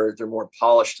before. They're more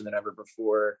polished than ever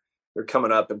before. They're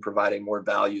coming up and providing more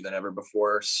value than ever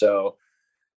before. So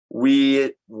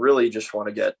we really just want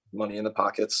to get money in the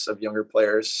pockets of younger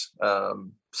players.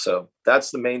 So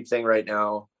that's the main thing right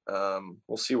now.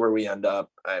 We'll see where we end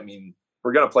up. I mean,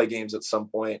 we're going to play games at some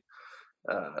point.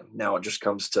 Now it just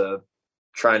comes to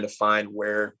trying to find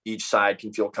where each side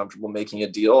can feel comfortable making a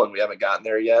deal. And we haven't gotten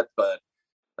there yet, but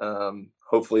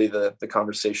hopefully the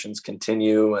conversations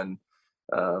continue and,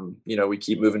 we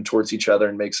keep moving towards each other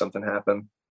and make something happen.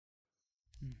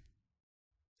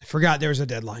 I forgot there was a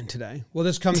deadline today. Well,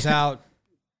 this comes out,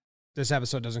 this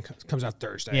episode comes out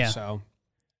Thursday. Yeah. So,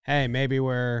 hey, maybe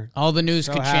all the news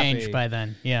could change by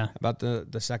then. Yeah. About the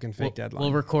second fake deadline.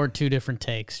 We'll record 2 different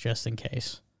takes just in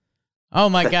case. Oh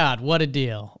my God, what a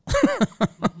deal.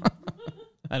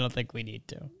 I don't think we need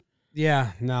to.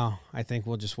 Yeah, no, I think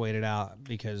we'll just wait it out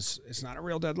because it's not a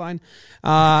real deadline.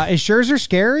 Is Scherzer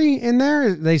scary in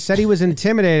there? They said he was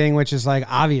intimidating, which is like,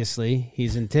 obviously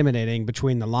he's intimidating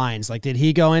between the lines. Like, did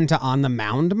he go into on the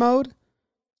mound mode?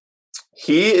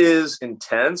 He is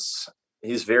intense.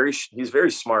 He's very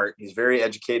smart. He's very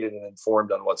educated and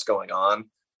informed on what's going on,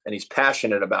 and he's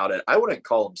passionate about it. I wouldn't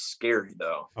call him scary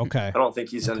though. Okay. I don't think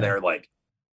he's in there like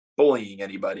bullying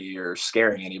anybody or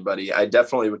scaring anybody. I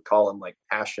definitely would call him like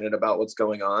passionate about what's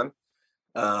going on.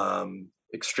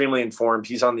 Extremely informed.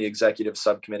 He's on the executive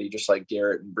subcommittee, just like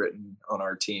Garrett and Britton on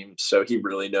our team. So he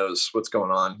really knows what's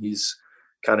going on. He's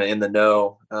kind of in the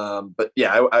know. But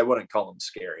yeah, I wouldn't call him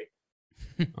scary.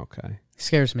 Okay.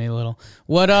 Scares me a little.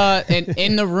 What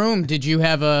in the room did you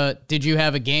have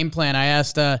a game plan? I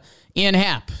asked Ian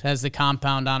Happ has the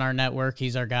compound on our network.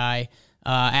 He's our guy.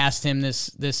 Asked him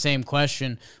this same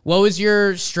question. What was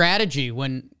your strategy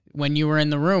when you were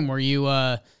in the room? Were you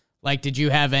did you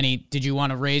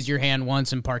want to raise your hand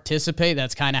once and participate?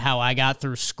 That's kind of how I got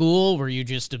through school. Were you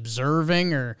just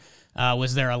observing, or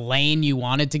was there a lane you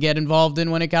wanted to get involved in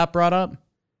when it got brought up?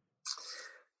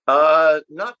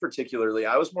 Not particularly.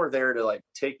 I was more there to like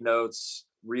take notes,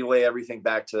 relay everything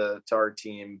back to our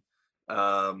team.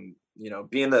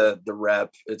 Being the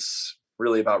rep, it's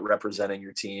really about representing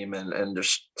your team and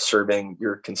just serving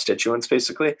your constituents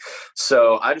basically.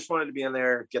 So I just wanted to be in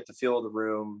there, get the feel of the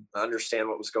room, understand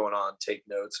what was going on, take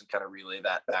notes, and kind of relay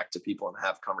that back to people and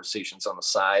have conversations on the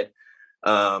side.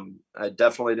 I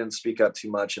definitely didn't speak up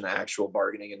too much in the actual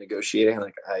bargaining and negotiating.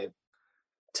 Like I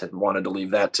wanted to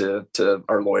leave that to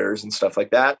our lawyers and stuff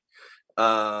like that.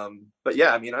 But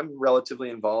yeah, I mean, I'm relatively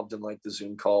involved in like the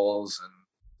Zoom calls and,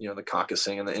 the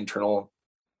caucusing and the internal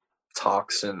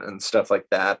talks and stuff like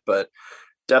that, but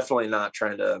definitely not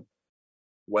trying to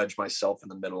wedge myself in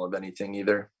the middle of anything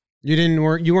either. You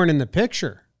weren't in the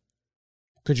picture.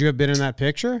 Could you have been in that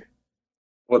picture?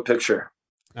 What picture?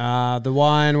 The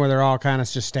one where they're all kind of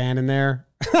just standing there.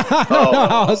 I don't know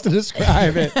how else to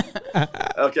describe it.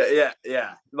 Okay,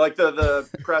 yeah. Like the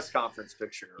press conference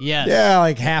picture. Yes. Yeah,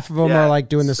 like half of them are like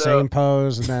doing the same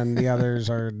pose and then the others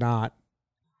are not.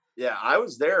 Yeah, I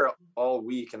was there all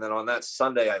week, and then on that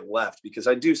Sunday I left because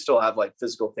I do still have like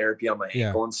physical therapy on my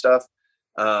ankle and stuff.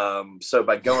 So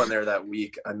by going there that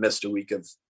week, I missed a week of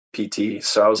PT.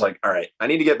 So I was like, all right, I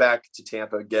need to get back to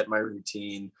Tampa, get my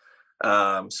routine.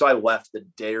 So I left the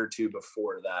day or two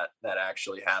before that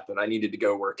actually happened. I needed to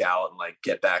go work out and like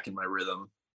get back in my rhythm.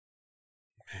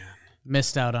 Man,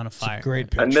 missed out on a fire. A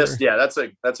great picture. I missed. Yeah, that's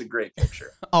a great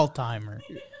picture. All timer.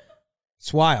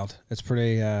 It's wild. It's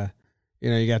pretty.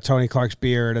 You got Tony Clark's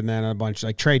beard, and then a bunch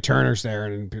like Trey Turner's there,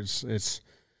 and it's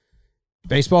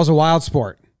baseball's a wild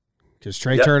sport because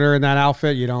Trey Turner in that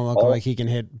outfit, you don't look like he can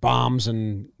hit bombs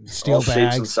and steel all bags.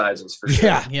 Shapes and sizes for sure.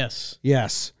 Yeah.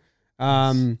 Yes.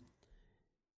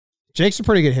 Jake's a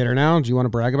pretty good hitter now. Do you want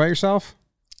to brag about yourself?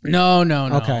 No.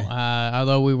 Okay.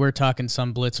 Although we were talking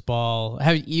some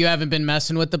blitzball. You haven't been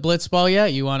messing with the blitzball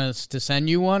yet? You want us to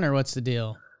send you one, or what's the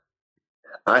deal?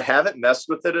 I haven't messed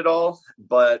with it at all,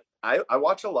 but I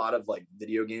watch a lot of like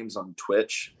video games on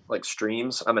Twitch, like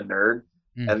streams. I'm a nerd.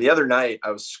 And the other night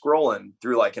I was scrolling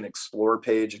through like an Explore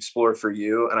page, Explore for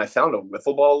You, and I found a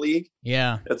wiffle ball league.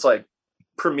 Yeah. It's like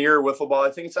Premier Wiffle Ball. I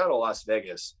think it's out of Las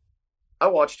Vegas. I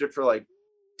watched it for like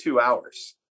 2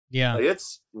 hours. Yeah. Like,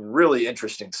 it's really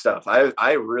interesting stuff.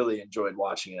 I really enjoyed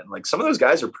watching it. And like some of those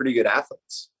guys are pretty good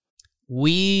athletes.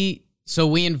 We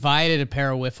invited a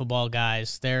pair of wiffle ball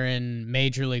guys. They're in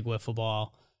Major League Wiffle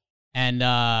Ball. And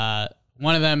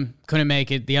one of them couldn't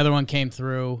make it. The other one came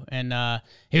through, and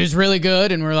he was really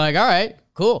good. And we're like, all right,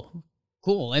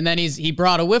 cool. And then he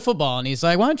brought a wiffle ball, and he's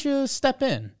like, why don't you step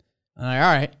in? I'm like,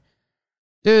 all right.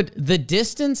 Dude, the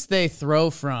distance they throw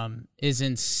from is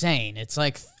insane. It's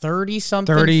like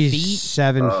 30-something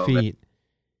 37 feet.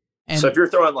 And so if you're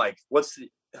throwing like,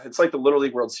 it's like the Little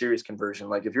League World Series conversion.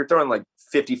 Like if you're throwing like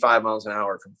 55 miles an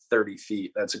hour from 30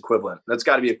 feet, that's equivalent. That's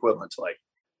got to be equivalent to like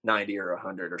 90 or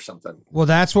 100 or something. Well,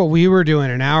 that's what we were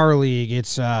doing in our league.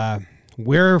 It's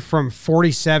we're from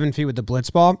 47 feet with the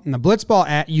blitzball, and the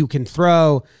blitzball you can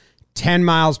throw 10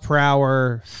 miles per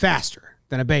hour faster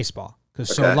than a baseball because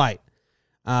it's so light.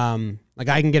 Like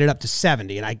I can get it up to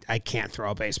 70, and I can't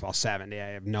throw a baseball 70. I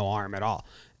have no arm at all,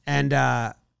 and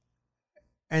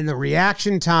the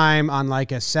reaction time on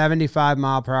like a 75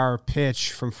 mile per hour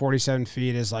pitch from 47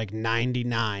 feet is like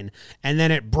 99. And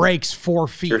then it breaks 4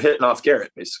 feet. You're hitting off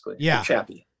Garrett, basically. Yeah. Like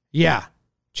Chappie. Yeah.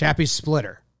 Chappie's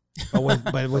splitter,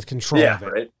 but with control of it.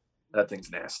 Right. That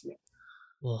thing's nasty.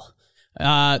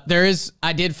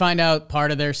 I did find out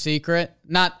part of their secret.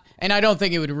 And I don't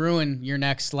think it would ruin your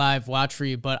next live watch for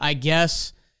you, but I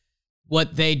guess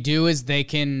what they do is they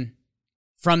can,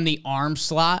 from the arm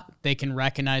slot, they can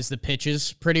recognize the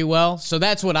pitches pretty well. So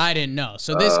that's what I didn't know.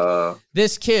 So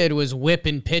this kid was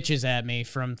whipping pitches at me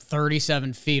from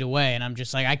 37 feet away, and I'm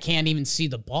just like, I can't even see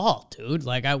the ball, dude.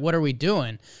 Like, what are we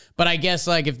doing? But I guess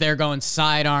like if they're going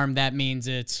sidearm, that means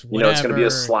it's whatever. It's going to be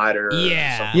a slider.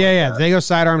 Yeah. If they go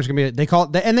sidearm, it's going to be. They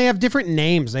call it, and they have different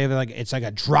names. They have like it's like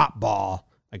a drop ball,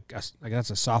 like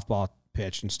that's a softball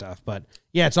pitch and stuff. But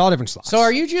yeah, it's all different slots. So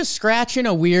are you just scratching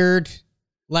a weird?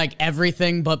 Like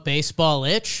everything but baseball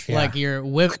itch, like your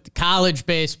college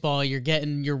baseball, you're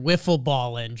getting your wiffle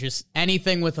ball in, just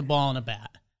anything with a ball and a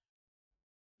bat.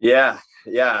 Yeah.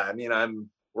 I mean, I'm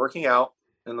working out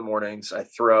in the mornings. I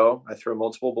throw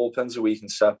multiple bullpens a week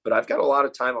and stuff, but I've got a lot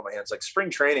of time on my hands. Like spring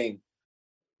training,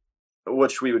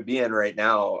 which we would be in right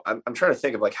now. I'm trying to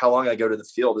think of like how long I go to the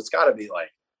field. It's got to be like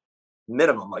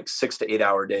minimum like 6 to 8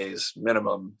 hour days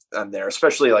minimum. I'm there,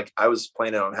 especially like I was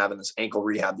planning on having this ankle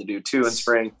rehab to do too in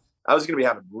spring. I was going to be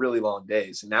having really long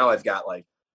days, and now I've got like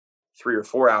 3 or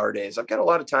 4 hour days. I've got a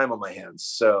lot of time on my hands.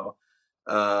 So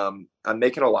I'm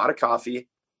making a lot of coffee.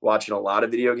 watching a lot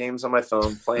of video games on my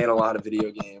phone, playing a lot of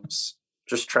video games,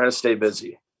 just trying to stay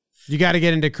busy. You got to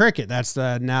get into cricket. That's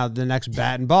the next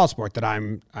bat and ball sport that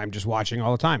I'm just watching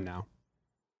all the time now.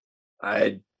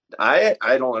 I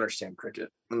don't understand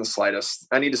cricket in the slightest.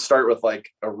 I need to start with like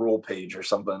a rule page or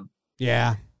something.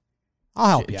 Yeah.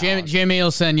 I'll help you. Jimmy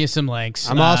will send you some links.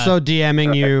 I'm also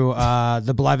DMing you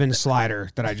the Blevins slider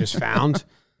that I just found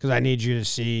because I need you to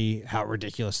see how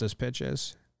ridiculous this pitch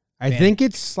is. I think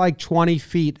it's like 20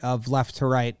 feet of left to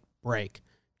right break.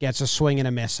 Gets a swing and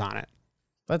a miss on it.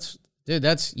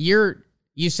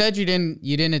 You said you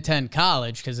didn't attend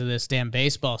college because of this damn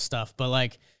baseball stuff, but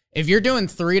like if you're doing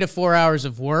 3 to 4 hours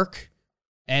of work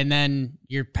and then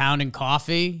you're pounding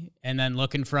coffee and then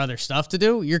looking for other stuff to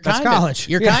do, you're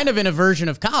kind of in a version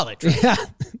of college. Right?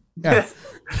 Yeah.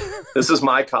 This is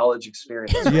my college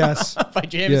experience. Yes. By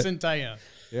Jameson Taillon.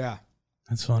 Yeah.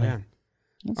 That's funny. Yeah.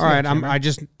 All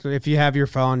right. If you have your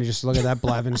phone, you just look at that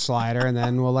Blevins slider and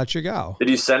then we'll let you go. Did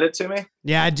you send it to me?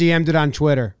 Yeah, I DM'd it on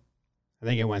Twitter. I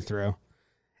think it went through.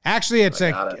 Actually,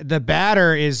 the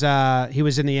batter is he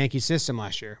was in the Yankee system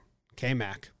last year.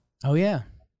 K-Mac. Oh yeah.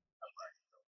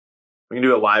 We can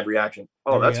do a live reaction.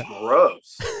 Oh, that's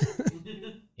gross.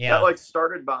 Yeah. That like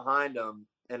started behind him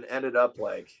and ended up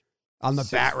like on the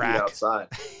bat rack outside.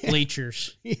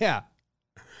 Bleachers. Yeah.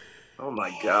 Oh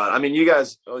my God. I mean, you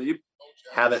guys, you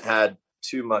haven't had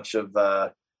too much of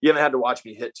you haven't had to watch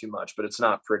me hit too much, but it's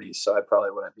not pretty, so I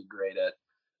probably wouldn't be great at.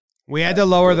 We had to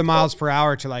lower the miles per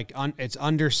hour to like it's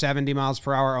under 70 miles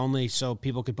per hour only, so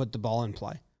people could put the ball in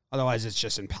play. Otherwise, it's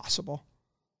just impossible.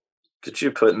 Could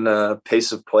you put in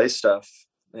pace of play stuff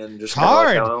and just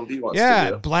hard? Like how MLB wants yeah,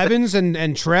 to do. Blevins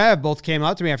and Trev both came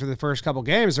up to me after the first couple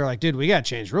games. They're like, "Dude, we got to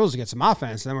change rules to get some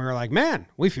offense." And then we were like, "Man,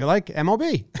 we feel like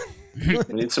MLB.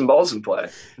 We need some balls in play.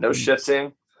 No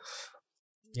shifting."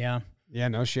 Yeah. Yeah,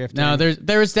 no shifting. No,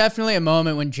 there was definitely a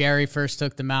moment when Jerry first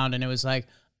took the mound, and it was like,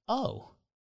 "Oh,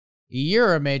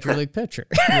 you're a major league pitcher."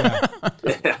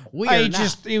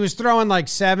 He was throwing like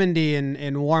 70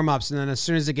 in warm-ups, and then as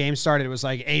soon as the game started, it was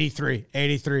like 83,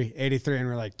 83, 83, and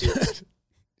we're like, dude,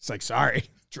 it's like, sorry,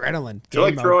 adrenaline. I feel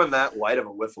like throwing that wide of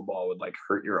a wiffle ball would like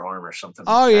hurt your arm or something.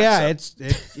 Oh yeah,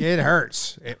 it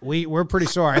hurts. We're pretty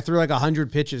sore. I threw like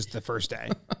 100 pitches the first day.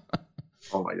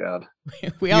 Oh my God.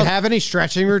 You have any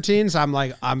stretching routines? I'm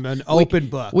an open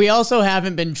book. We also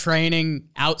haven't been training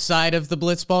outside of the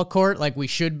blitzball court like we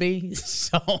should be.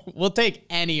 So we'll take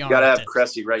any arm. You got to have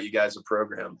Cressy write you guys a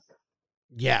program.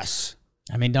 Yes.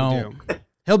 I mean, don't.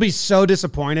 He'll be so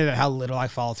disappointed at how little I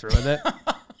follow through with it.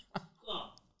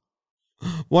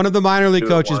 One of the minor league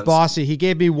coaches, Bossy, he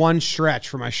gave me one stretch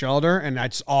for my shoulder, and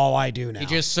that's all I do now. He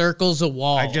just circles a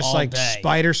wall. I just all day.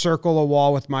 Spider circle a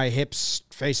wall with my hips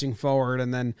facing forward,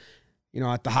 and then,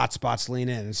 at the hot spots lean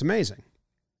in. It's amazing.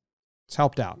 It's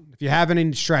helped out. If you have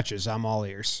any stretches, I'm all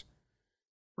ears.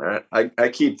 All right. I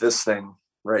keep this thing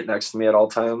right next to me at all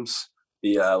times.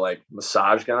 The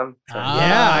massage gun.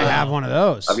 Yeah, I have one of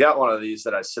those. I've got one of these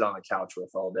that I sit on the couch with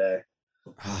all day.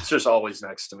 It's just always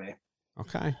next to me.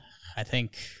 Okay. I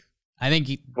think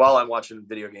while I'm watching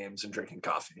video games and drinking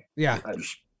coffee. Yeah. I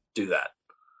just do that.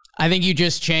 I think you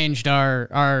just changed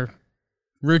our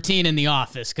routine in the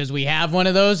office because we have one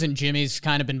of those and Jimmy's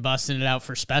kind of been busting it out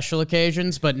for special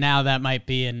occasions, but now that might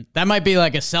be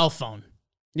like a cell phone.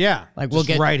 Yeah. Like we'll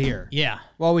get right here. Yeah.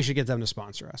 Well, we should get them to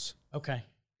sponsor us. Okay.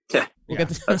 Yeah.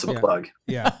 That's a plug.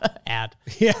 Yeah. Ad.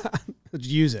 Yeah. Let's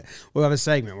use it. We'll have a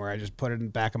segment where I just put it in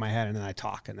the back of my head and then I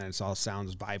talk and then it all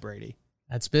sounds vibrating.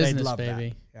 That's business,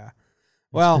 baby. That. Yeah.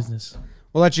 Well, business.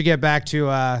 We'll let you get back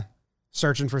to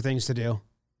searching for things to do.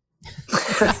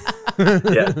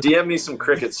 Yeah, DM me some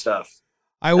cricket stuff.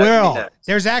 I will.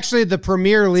 There's actually the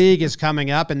Premier League is coming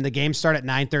up, and the games start at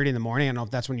 9:30 in the morning. I don't know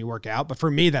if that's when you work out, but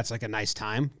for me, that's like a nice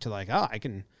time to like. Oh, I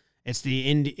can. It's the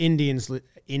Indians,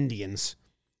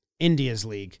 India's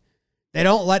league. They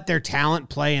don't let their talent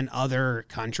play in other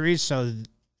countries, so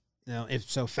if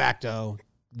facto,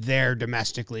 their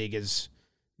domestic league is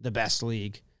the best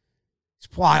league.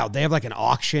 It's wild. They have like an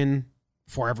auction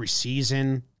for every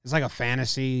season. It's like a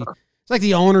fantasy. It's like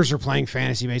the owners are playing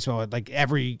fantasy baseball. Like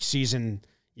every season,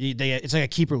 it's like a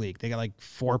keeper league. They got like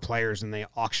 4 players and they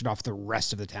auction off the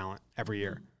rest of the talent every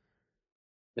year.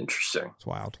 Interesting. It's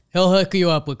wild. He'll hook you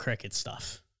up with cricket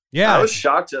stuff. Yeah. I was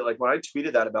shocked at when I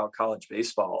tweeted that about college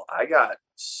baseball, I got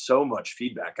so much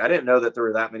feedback. I didn't know that there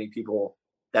were that many people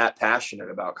that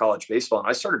passionate about college baseball. And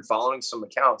I started following some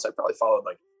accounts. I probably followed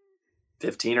like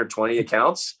 15 or 20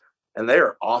 accounts. And they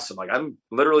are awesome. Like I'm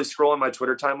literally scrolling my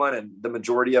Twitter timeline and the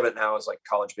majority of it now is like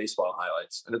college baseball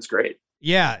highlights. And it's great.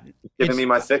 Yeah. It's giving me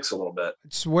my fix a little bit.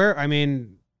 It's where,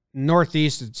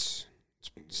 Northeast, it's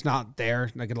it's not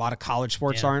there. Like a lot of college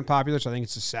sports aren't popular, so I think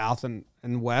it's the South and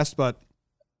West. But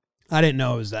I didn't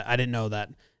know it was that. I didn't know that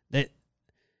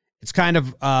it's kind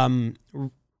of hard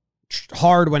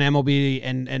when MLB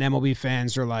and MLB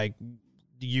fans are like,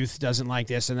 the youth doesn't like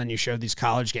this, and then you show these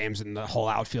college games and the whole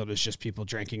outfield is just people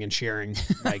drinking and cheering,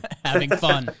 like having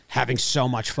fun, having so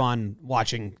much fun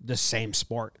watching the same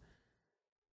sport.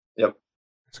 Yep.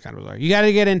 It's kind of like, you got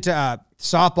to get into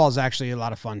softball is actually a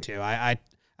lot of fun too. I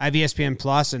have ESPN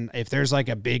Plus, and if there's like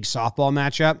a big softball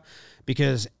matchup,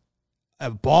 because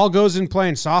a ball goes in play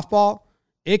in softball,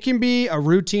 it can be a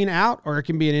routine out or it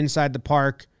can be an inside the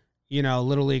park,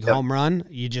 little league home run.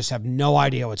 You just have no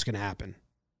idea what's going to happen.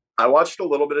 I watched a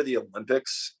little bit of the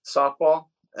Olympics softball,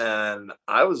 and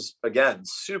I was, again,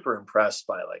 super impressed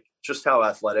by like just how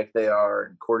athletic they are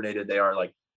and coordinated they are.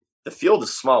 Like, the field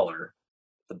is smaller.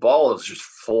 The ball is just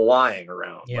flying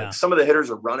around. Yeah. Like, some of the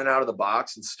hitters are running out of the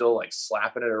box and still like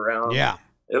slapping it around. Yeah.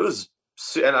 It was,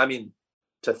 and I mean,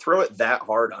 to throw it that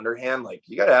hard underhand, like,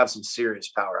 you got to have some serious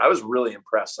power. I was really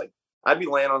impressed. Like, I'd be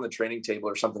laying on the training table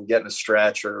or something, getting a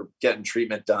stretch or getting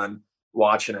treatment done,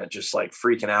 watching it, just like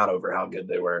freaking out over how good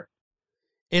they were.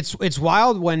 It's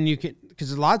wild when you can,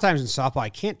 because a lot of times in softball I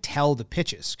can't tell the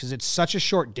pitches because it's such a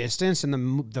short distance and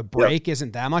the break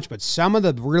isn't that much. But some of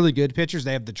the really good pitchers,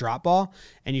 they have the drop ball,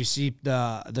 and you see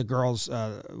the girls,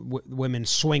 women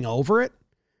swing over it,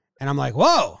 and I'm like,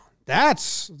 whoa,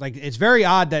 that's like, it's very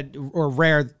odd that, or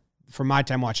rare from my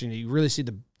time watching it, you really see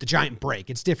the giant break.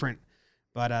 It's different,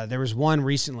 but there was one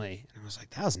recently, and I was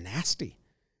like, that was nasty.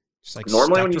 Just like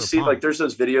normally when you see like there's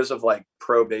those videos of like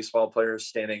pro baseball players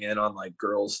standing in on like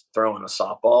girls throwing a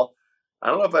softball. I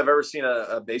don't know if I've ever seen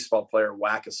a baseball player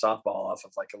whack a softball off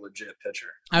of like a legit pitcher.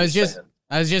 I was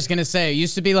just gonna say, it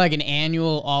used to be like an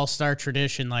annual all-star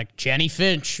tradition, like Jenny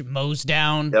Finch mows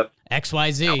down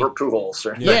XYZ. Albert Pujols.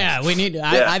 Or, yeah, we need.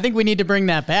 I think we need to bring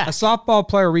that back. A softball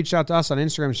player reached out to us on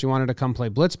Instagram. She wanted to come play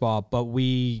blitzball, but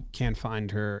we can't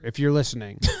find her. If you're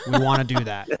listening, we want to do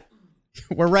that.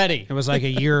 We're ready. It was like a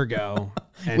year ago.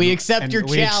 We accept your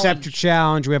challenge. We accept your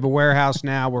challenge. We have a warehouse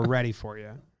now. We're ready for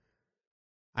you.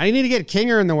 I need to get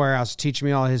Kinger in the warehouse to teach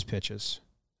me all his pitches.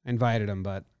 I invited him,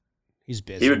 but he's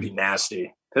busy. He would be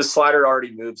nasty. His slider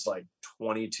already moves like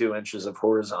 22 inches of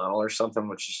horizontal or something,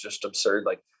 which is just absurd.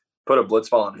 Like, put a blitz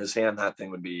ball in his hand, that thing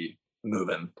would be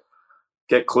moving.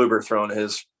 Get Kluber throwing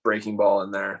his breaking ball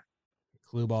in there.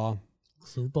 Clue ball.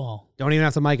 Don't even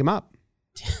have to mic him up.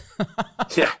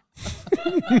 Yeah.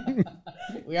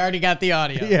 We already got the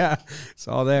audio. Yeah, it's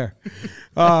all there.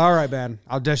 All right, man.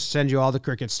 I'll just send you all the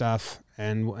cricket stuff,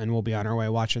 and we'll be on our way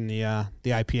watching the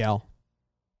IPL.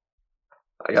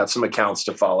 I got some accounts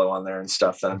to follow on there and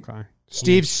stuff then. Okay.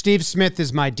 Steve Smith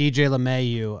is my DJ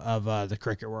LeMahieu of the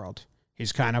cricket world.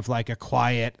 He's kind of like a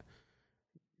quiet,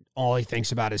 all he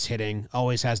thinks about is hitting,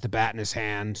 always has the bat in his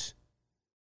hand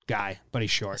guy, but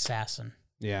he's short. Assassin.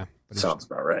 Yeah. Sounds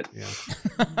about right. Yeah.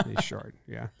 He's short.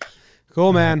 Yeah.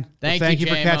 Cool, man. Thank you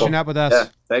for catching up with us. Yeah,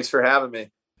 thanks for having me.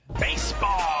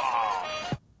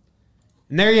 Baseball.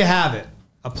 And there you have it.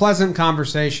 A pleasant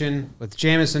conversation with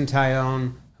Jameson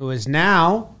Taillon, who is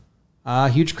now a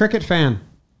huge cricket fan.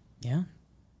 Yeah.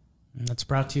 And that's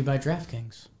brought to you by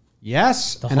DraftKings.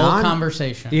 Yes. The whole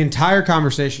conversation. The entire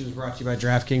conversation is brought to you by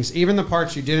DraftKings. Even the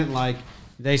parts you didn't like,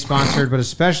 they sponsored, but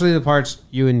especially the parts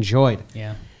you enjoyed.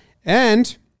 Yeah.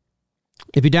 And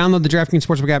if you download the DraftKings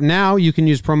Sportsbook app now, you can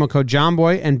use promo code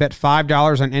JOHNBOY and bet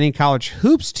 $5 on any college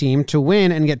hoops team to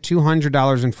win and get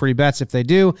 $200 in free bets if they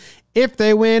do. If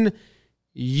they win,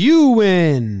 you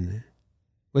win.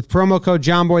 With promo code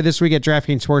JOHNBOY this week at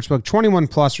DraftKings Sportsbook, 21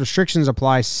 plus, restrictions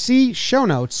apply. See show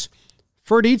notes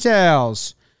for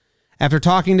details. After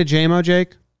talking to JMO,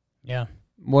 Jake, yeah,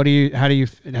 how do you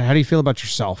feel about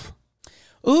yourself?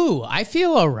 Ooh, I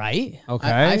feel all right.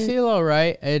 Okay. I feel all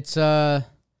right. It's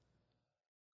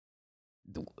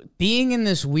being in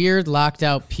this weird locked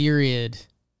out period.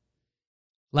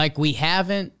 Like,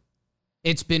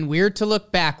 it's been weird to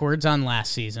look backwards on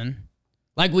last season.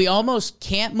 Like, we almost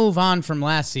can't move on from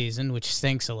last season, which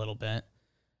stinks a little bit.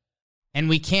 And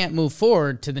we can't move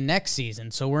forward to the next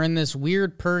season. So we're in this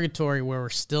weird purgatory where we're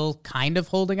still kind of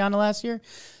holding on to last year.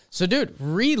 So, dude,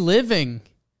 reliving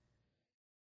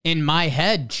in my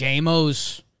head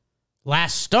JMO's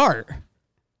last start,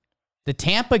 the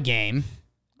Tampa game,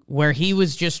 where he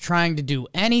was just trying to do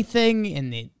anything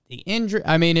in the injury.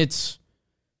 I mean, it's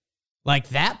like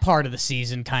that part of the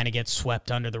season kind of gets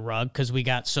swept under the rug because we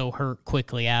got so hurt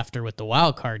quickly after with the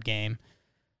wild card game.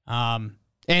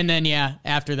 And then, yeah,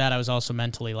 after that, I was also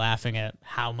mentally laughing at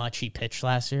how much he pitched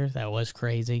last year. That was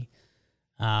crazy.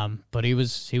 But he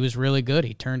was really good.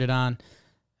 He turned it on.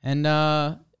 And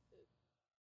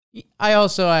I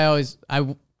almost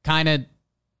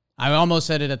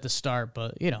said it at the start,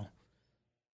 but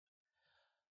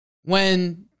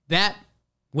when that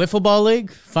Wiffle Ball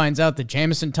League finds out that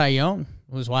Jameson Taillon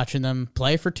was watching them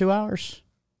play for 2 hours,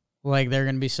 like they're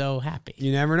going to be so happy.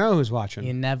 You never know who's watching.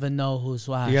 You never know who's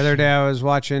watching. The other day I was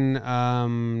watching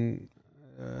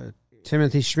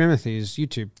Timothy Schmimothy's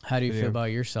YouTube. How do you video. feel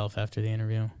about yourself after the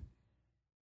interview?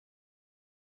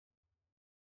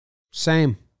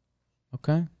 Same.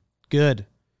 Okay. Good.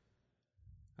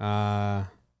 Hungry.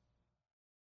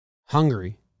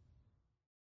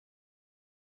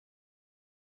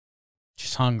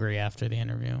 Just hungry after the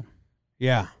interview.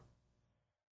 Yeah.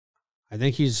 I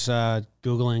think he's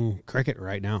Googling cricket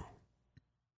right now.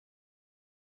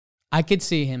 I could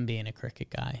see him being a cricket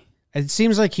guy. It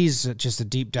seems like he's just a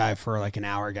deep dive for like an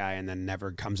hour guy and then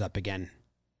never comes up again.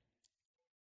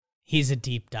 He's a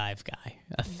deep dive guy,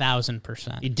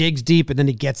 1,000%. He digs deep and then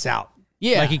he gets out.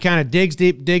 Yeah. Like he kind of digs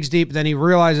deep, then he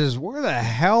realizes, where the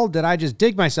hell did I just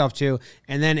dig myself to?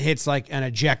 And then hits like an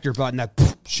ejector button that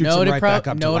shoots him right back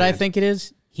up to know what land. I think it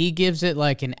is? He gives it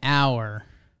like an hour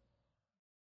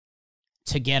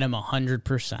to get him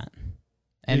 100%.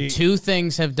 And two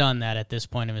things have done that at this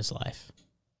point of his life.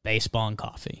 Baseball and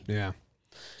coffee. Yeah.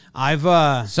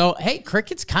 I've So, hey,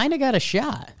 cricket's kind of got a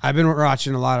shot. I've been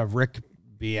watching a lot of Rick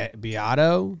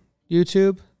Beato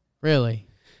YouTube. Really?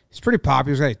 He's pretty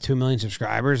popular. He's got like 2 million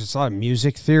subscribers. It's a lot of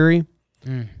music theory.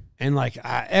 And like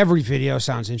every video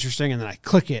sounds interesting. And then I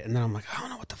click it and then I'm like, I don't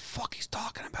know what the fuck he's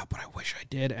talking about, but I wish I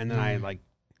did. And then I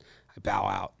bow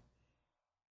out.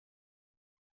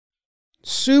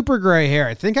 Super gray hair.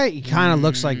 I think he kind of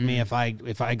looks like me if I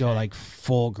go like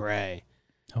full gray.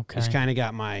 Okay. He's kind of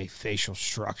got my facial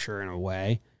structure in a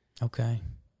way. Okay.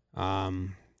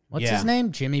 What's yeah. his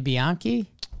name? Jimmy Bianchi?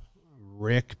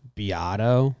 Rick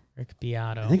Beato. Rick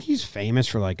Beato. I think he's famous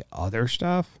for like other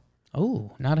stuff.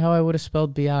 Oh, not how I would have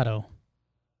spelled Beato.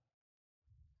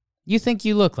 You think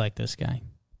you look like this guy?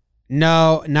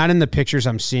 No, not in the pictures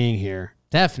I'm seeing here.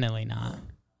 Definitely not.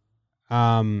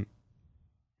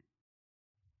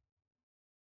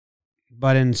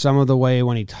 But in some of the way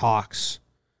when he talks,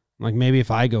 like maybe if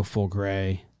I go full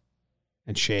gray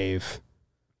and shave,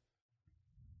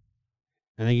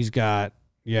 I think he's got,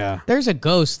 yeah. There's a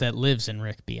ghost that lives in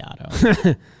Rick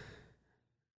Beato.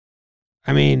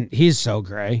 I mean, he's so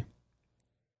gray.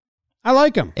 I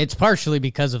like him. It's partially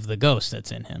because of the ghost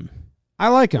that's in him. I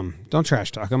like him. Don't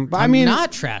trash talk him. But I'm I mean,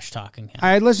 not trash talking him.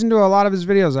 I listened to a lot of his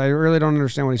videos. I really don't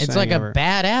understand what he's It's saying. like ever. a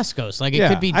badass ghost. Like it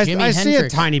could be Jimi I Hendrix. see a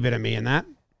tiny bit of me in that.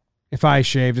 If I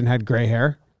shaved and had gray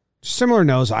hair. Similar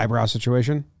nose eyebrow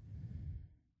situation.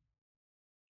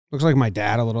 Looks like my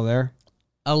dad a little there.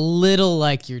 A little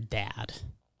like your dad.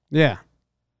 Yeah.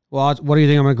 Well, what do you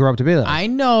think I'm going to grow up to be like? I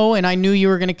know, and I knew you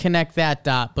were going to connect that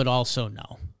dot, but also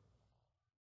no.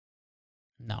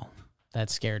 No. That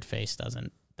scared face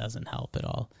doesn't help at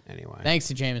all. Anyway. Thanks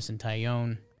to Jameson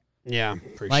Taillon. Yeah,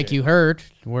 appreciate Like it. you heard,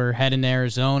 we're heading to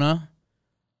Arizona.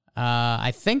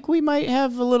 I think we might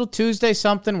have a little Tuesday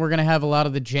something. We're going to have a lot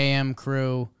of the JM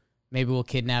crew. Maybe we'll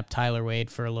kidnap Tyler Wade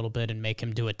for a little bit and make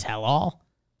him do a tell-all.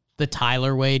 The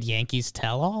Tyler Wade Yankees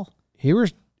tell-all.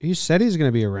 He said he's going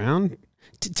to be around.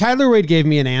 Tyler Wade gave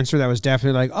me an answer that was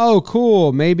definitely like, oh,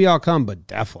 cool, maybe I'll come, but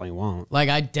definitely won't. Like,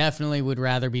 I definitely would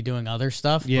rather be doing other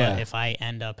stuff, Yeah. but if I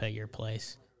end up at your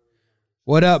place.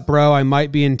 What up, bro? I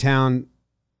might be in town.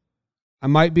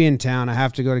 I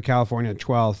have to go to California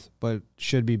 12th, but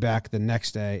should be back the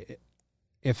next day.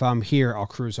 If I'm here, I'll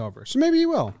cruise over. So maybe you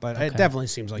will, but it definitely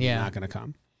seems like you're not going to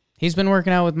come. He's been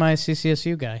working out with my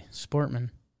CCSU guy, Sportman.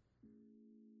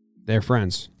 They're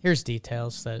friends. Here's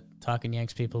details that Talking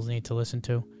Yanks people need to listen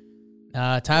to.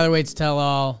 Tyler Wade's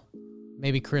tell-all,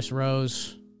 maybe Chris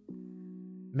Rose,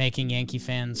 making Yankee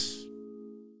fans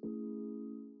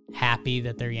happy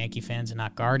that they're Yankee fans and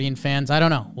not Guardian fans. I don't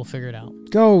know. We'll figure it out.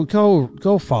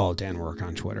 Go follow Dan Work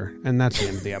on Twitter, and that's the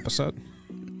end of the episode.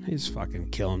 He's fucking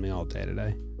killing me all day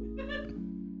today.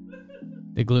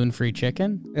 The gluten-free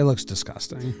chicken? It looks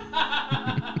disgusting.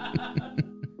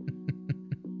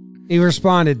 He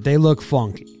responded, they look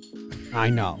funky. I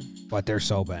know, but they're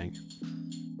so banging.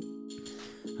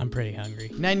 I'm pretty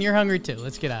hungry. Nen, you're hungry too.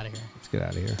 Let's get out of here. Let's get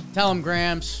out of here. Tell him,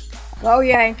 Grams. Go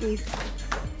Yankees.